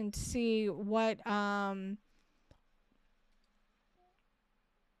this and see what...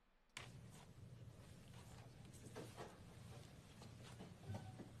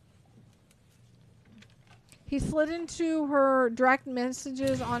 He slid into her direct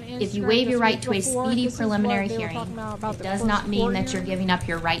messages on Instagram. If you waive your right to a speedy preliminary hearing, it does not mean that you're giving up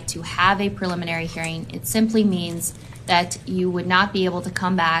your right to have a preliminary hearing. It simply means that you would not be able to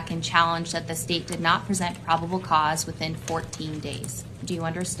come back and challenge that the state did not present probable cause within 14 days. Do you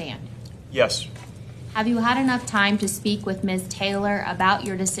understand? Yes. Have you had enough time to speak with Ms. Taylor about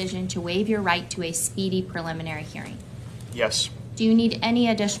your decision to waive your right to a speedy preliminary hearing? Yes. Do you need any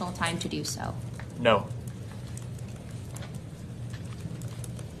additional time to do so? No.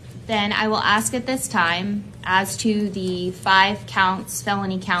 Then I will ask at this time, as to the 5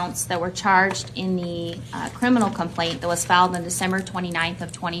 felony counts that were charged in the criminal complaint that was filed on December 29th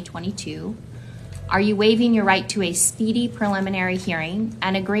of 2022, are you waiving your right to a speedy preliminary hearing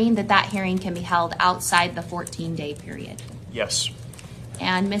and agreeing that that hearing can be held outside the 14-day period? Yes.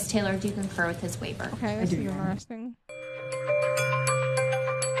 And Ms. Taylor, do you concur with his waiver? Okay, this is interesting.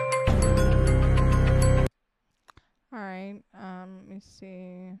 All right, let me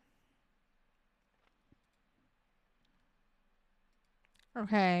see.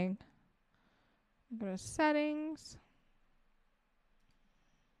 Okay. Go to settings.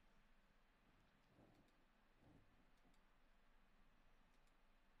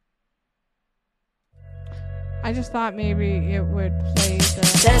 I just thought maybe it would play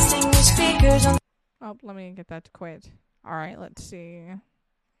the... Testing the speakers on... Oh, let me get that to quit. All right, let's see.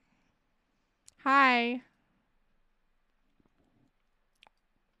 Hi.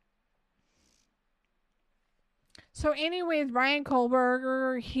 So anyways, Bryan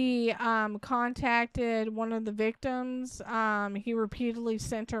Kohberger, he contacted one of the victims. He repeatedly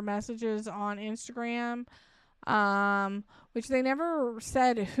sent her messages on Instagram, which they never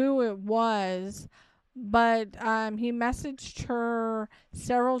said who it was. But he messaged her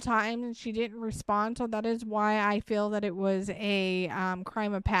several times and she didn't respond. So that is why I feel that it was a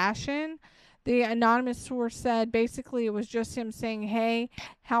crime of passion. The anonymous source said basically it was just him saying, hey,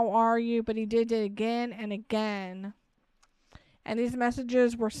 how are you? But he did it again and again. And these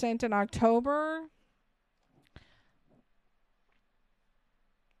messages were sent in October.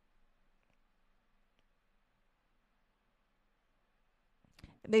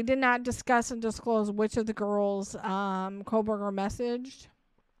 They did not discuss and disclose which of the girls Kohberger messaged.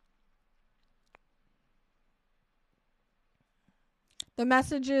 The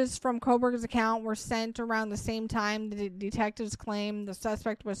messages from Kohberger's account were sent around the same time the detectives claimed the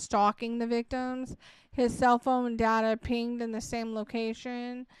suspect was stalking the victims. His cell phone data pinged in the same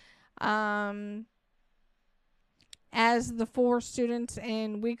location as the 4 students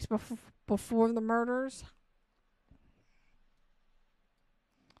in weeks before the murders.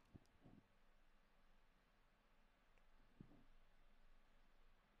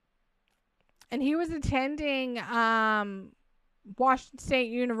 And he was attending Washington State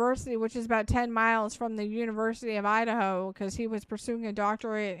University, which is about 10 miles from the University of Idaho, because he was pursuing a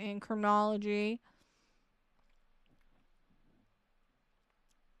doctorate in criminology.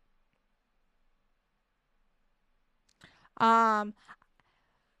 They're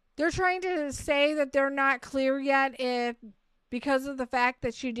trying to say that they're not clear yet if, because of the fact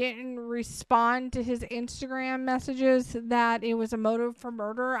that she didn't respond to his Instagram messages, that it was a motive for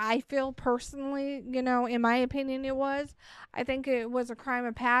murder. I feel personally, in my opinion, it was. I think it was a crime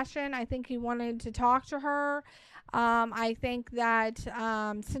of passion. I think he wanted to talk to her. I think that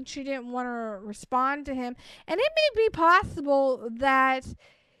since she didn't want to respond to him, and it may be possible that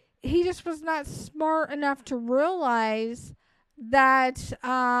he just was not smart enough to realize that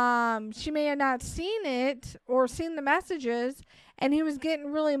she may have not seen it or seen the messages, and he was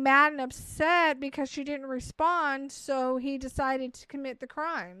getting really mad and upset because she didn't respond, so he decided to commit the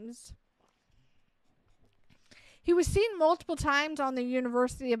crimes. He was seen multiple times on the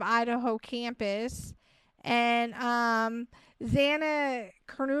University of Idaho campus, and Xana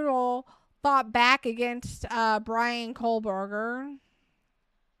Kernodle fought back against Bryan Kohberger.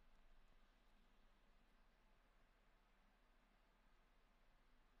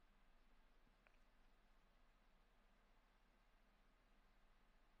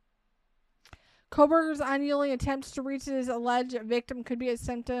 Kohberger's unyielding attempts to reach his alleged victim could be a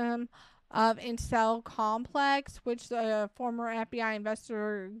symptom of incel complex, which the former FBI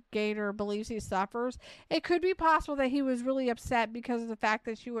investigator believes he suffers. It could be possible that he was really upset because of the fact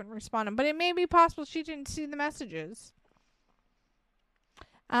that she wouldn't respond, but it may be possible she didn't see the messages.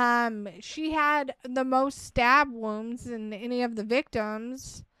 She had the most stab wounds in any of the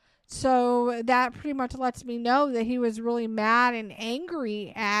victims, so that pretty much lets me know that he was really mad and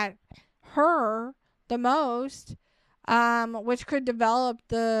angry at her the most, which could develop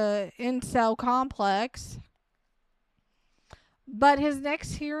the incel complex. But his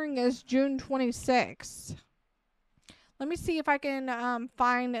next hearing is June 26th. Let me see if I can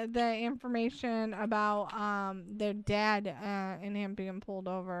find the information about their dad and him being pulled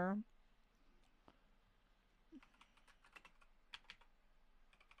over.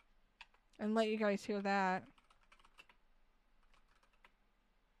 And let you guys hear that.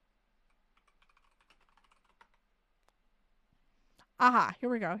 Aha, here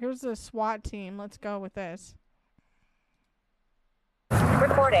we go. Here's the SWAT team. Let's go with this.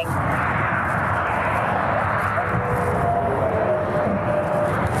 Recording. I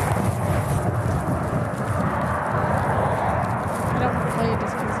don't play it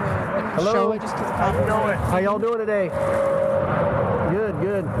just because I don't show it just because How y'all doing today? Good,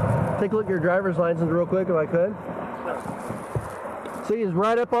 good. Take a look at your driver's license real quick if I could. See, he's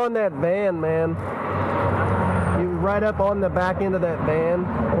right up on that van, man. He was right up on the back end of that van.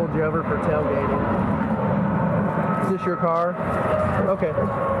 Pulled you over for tailgating. Is this your car? Okay.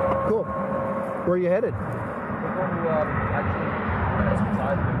 Cool. Where are you headed?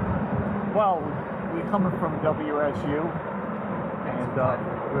 Well, we're coming from WSU, and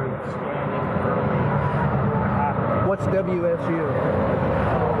we're scanning early. What's WSU?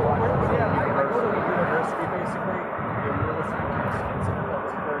 University, basically.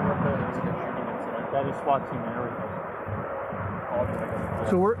 That is SWAT team and everything.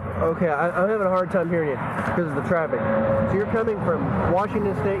 So we're okay. I'm having a hard time hearing you because of the traffic. So you're coming from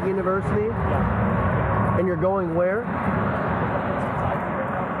Washington State University, and you're going where?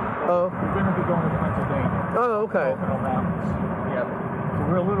 Oh, we're going to be going to Pennsylvania. Oh, okay. Yeah.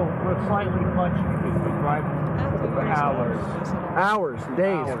 So we're slightly punchy because we're driving for hours. Hours,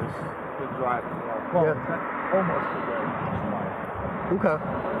 days. Hours to drive. Well, almost a day. Okay.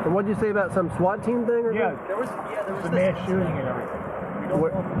 And what did you say about some SWAT team thing? Or yeah, there was a mass shooting and everything.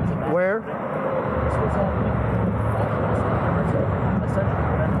 Where? This was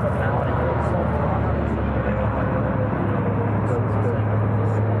essentially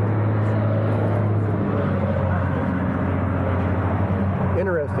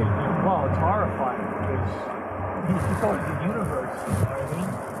Interesting. Well, it's horrifying because he's going to the university, you know what I mean?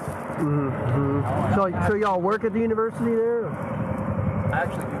 Mm-hmm. So y'all work at the university there? I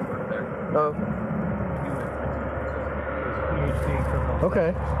actually do work there. Oh. PhD in criminal. Okay.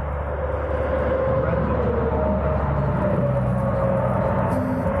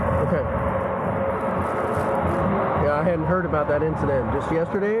 Okay. Yeah, I hadn't heard about that incident. Just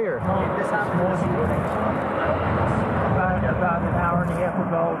yesterday, or? No, this happened this morning. About an hour and a half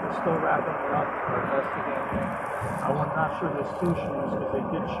ago. They're still wrapping it up for investigating. I'm not sure there's two shooters because they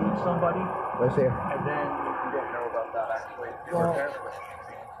did shoot somebody. Let's see. And then You don't know about that, actually.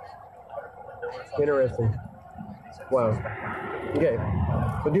 Interesting. Wow. Okay.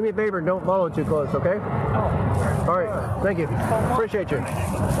 But do me a favor and don't follow too close, okay? All right. Thank you. Appreciate you.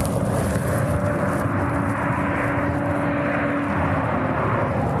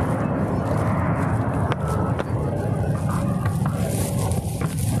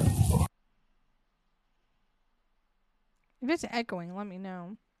 If it's echoing, let me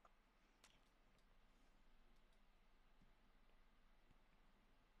know.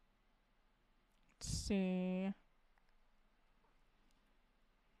 Let's see.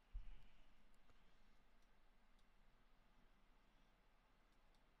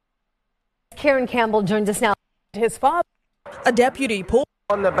 Karen Campbell joins us now. His father, a deputy, pulled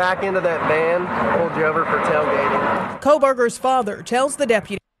on the back end of that van, pulled you over for tailgating. Kohberger's father tells the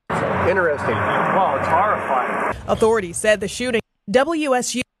deputy. Interesting. Well, it's horrifying. Authorities said the shooting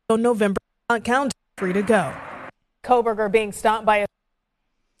WSU on November not counted, free to go. Kohberger being stopped by a.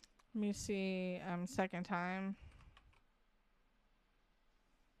 Let me see. Second time.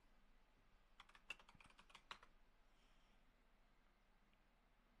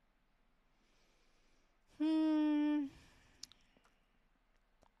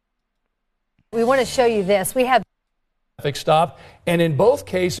 We want to show you this. We have traffic stop, and in both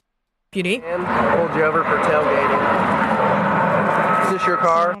cases, and pulled you over for tailgating. Is this your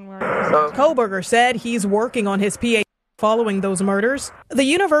car? Kohberger said he's working on his PhD following those murders. The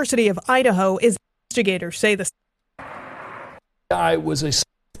University of Idaho is Investigators say the guy was a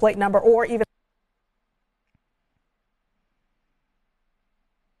plate number or even.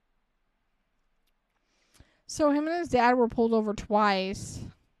 So him and his dad were pulled over twice.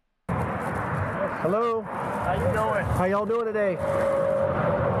 Hello. How you doing? How y'all doing today?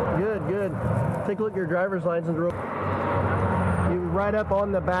 Good, good. Take a look at your driver's license real. You right up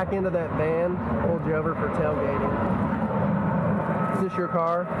on the back end of that van. Pulled you over for tailgating. Is this your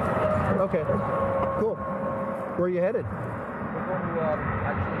car? Okay. Cool. Where are you headed? We're going to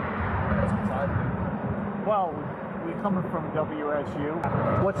actually Madison Mogen. Well, we're coming from WSU.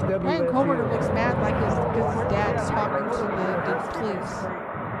 What's WSU? Bryan Kohberger looks mad like his dad's talking to the police.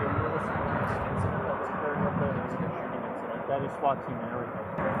 That is SWAT team and everything.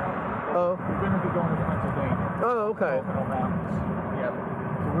 Oh. We're going to be going to Pennsylvania. Oh, okay. Yeah.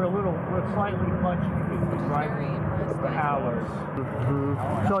 So we're slightly punchy because we're driving the howlers.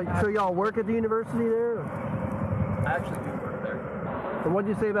 Mm-hmm. So y'all work at the university there? I actually do work there. And what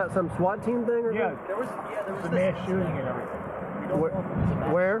did you say about some SWAT team thing? Or Yeah, There was the mass shooting and everything. We don't know if it was a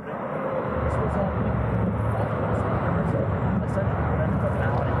mass Where? This was essentially what ended up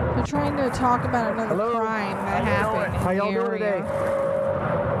happening. They're trying to talk about another crime that happened How in y'all the doing today? area.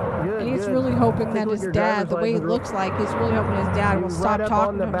 Good, And he's good. really hoping Take that a look his at your dad, driver's the way he license real- looks like, he's really hoping his dad You will right stop up talking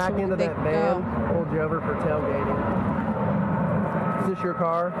on to the him back so end of they that can van. go. Pulled you over for tailgating. Is this your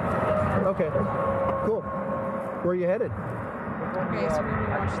car? Okay. Cool. Where are you headed? Okay, so we're going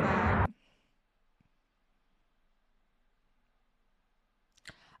to watch that.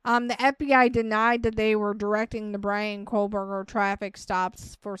 The FBI denied that they were directing the Bryan Kohberger traffic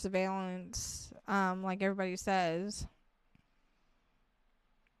stops for surveillance, like everybody says.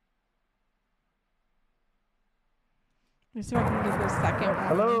 Let me see if I can get this second one.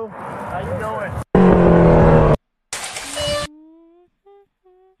 Hello. How you doing?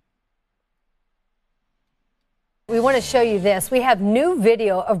 We want to show you this. We have new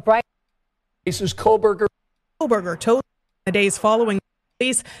video of Bryan. cases. Kohberger told the days following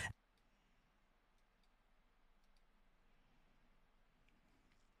police.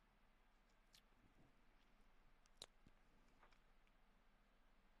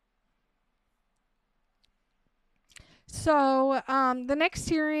 So, the next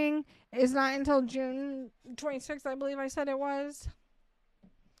hearing is not until June 26th, I believe I said it was.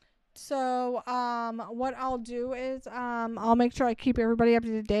 So, what I'll do is, I'll make sure I keep everybody up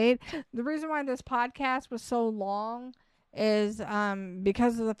to date. The reason why this podcast was so long is,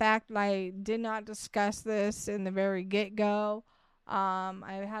 because of the fact that I did not discuss this in the very get-go.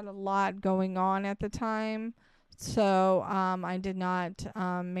 I had a lot going on at the time. So, I did not,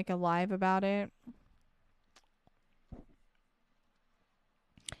 make a live about it.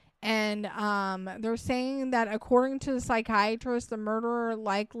 And they're saying that according to the psychiatrist, the murderer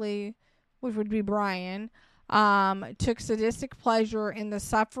likely, which would be Bryan, took sadistic pleasure in the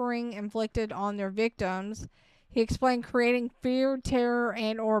suffering inflicted on their victims. He explained creating fear, terror,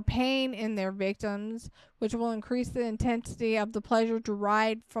 and or pain in their victims, which will increase the intensity of the pleasure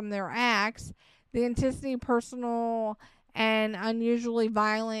derived from their acts, the intensity, personal, and unusually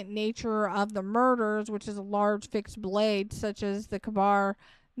violent nature of the murders, which is a large fixed blade, such as the Kohberger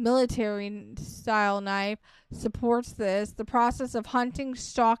military-style knife, supports this. The process of hunting,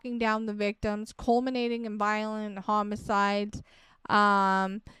 stalking down the victims, culminating in violent homicides.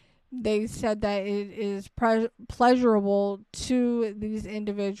 They said that it is pleasurable to these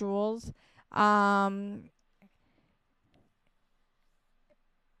individuals. And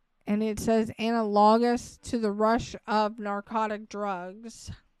it says analogous to the rush of narcotic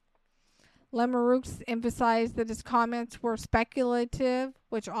drugs. Lemarux emphasized that his comments were speculative,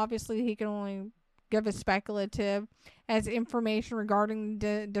 which obviously he can only give as speculative, as information regarding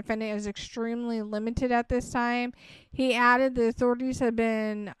the defendant is extremely limited at this time. He added the authorities have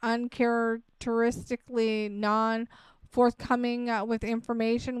been uncharacteristically non-forthcoming with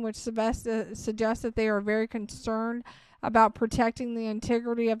information, which suggests that they are very concerned about protecting the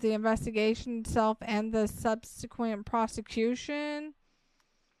integrity of the investigation itself and the subsequent prosecution.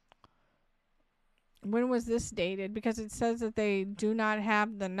 When was this dated? Because it says that they do not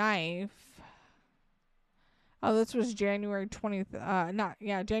have the knife. Oh, this was January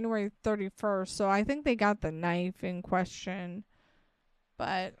 20th. January 31st. So I think they got the knife in question.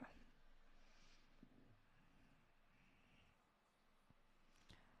 But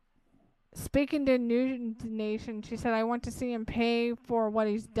speaking to News Nation, she said, I want to see him pay for what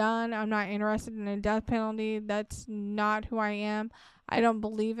he's done. I'm not interested in a death penalty. That's not who I am. I don't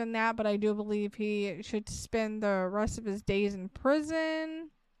believe in that, but I do believe he should spend the rest of his days in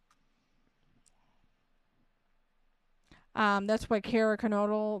prison. That's what Xana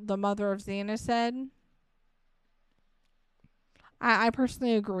Kernodle, the mother of Xana, said. I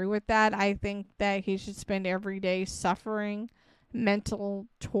personally agree with that. I think that he should spend every day suffering mental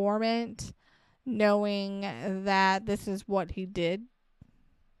torment, knowing that this is what he did.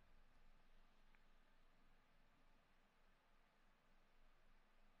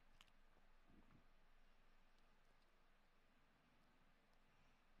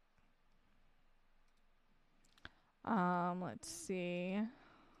 Let's see.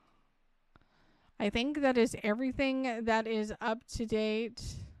 I think that is everything that is up to date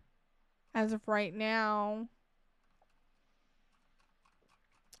as of right now.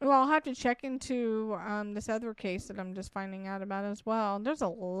 Well, I'll have to check into this other case that I'm just finding out about as well. There's a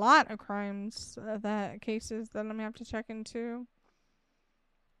lot of cases that I'm gonna have to check into.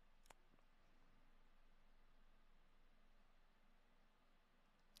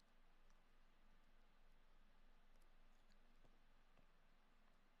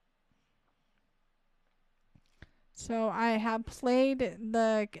 So I have played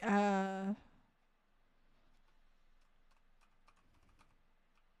the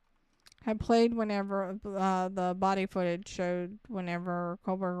whenever the body footage showed whenever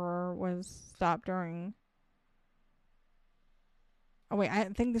Kohberger was stopped during. Oh wait, I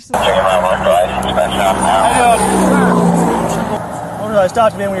think this is. I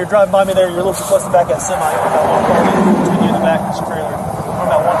stopped you, man, when you were driving by me there. You're a little too close to the back of that semi. About one car between you and the back of this trailer. We're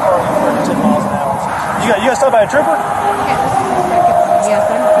about one car going 10 miles an hour. You got stopped by a trooper? Yes,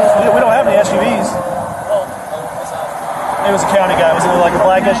 we don't have any SUVs. It was a county guy. Was it like a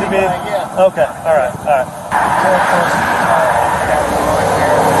black SUV? Yeah. Okay. All right. Okay.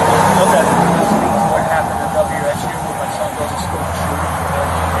 What happened to WSU when my son goes to school shooting?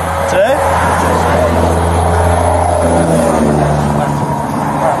 Today?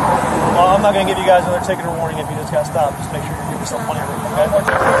 Well, I'm not going to give you guys another ticket or warning if you just got stopped. Just make sure you give yourself money. Okay?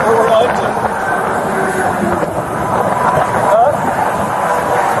 Where we're going to?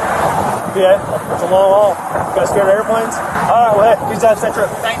 Yeah, it's a long haul. You guys scared of airplanes? All right, well, hey, he's out that trip.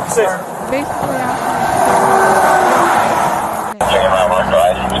 Thanks. See you.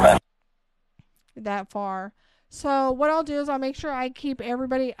 That far. So what I'll do is I'll make sure I keep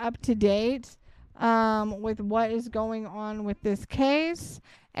everybody up to date with what is going on with this case.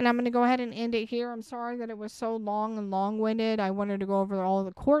 And I'm going to go ahead and end it here. I'm sorry that it was so long and long-winded. I wanted to go over all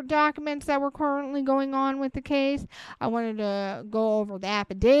the court documents that were currently going on with the case. I wanted to go over the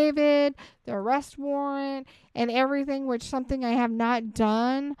affidavit, the arrest warrant, and everything, which is something I have not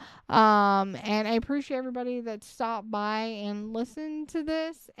done. And I appreciate everybody that stopped by and listened to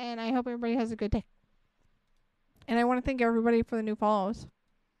this. And I hope everybody has a good day. And I want to thank everybody for the new follows.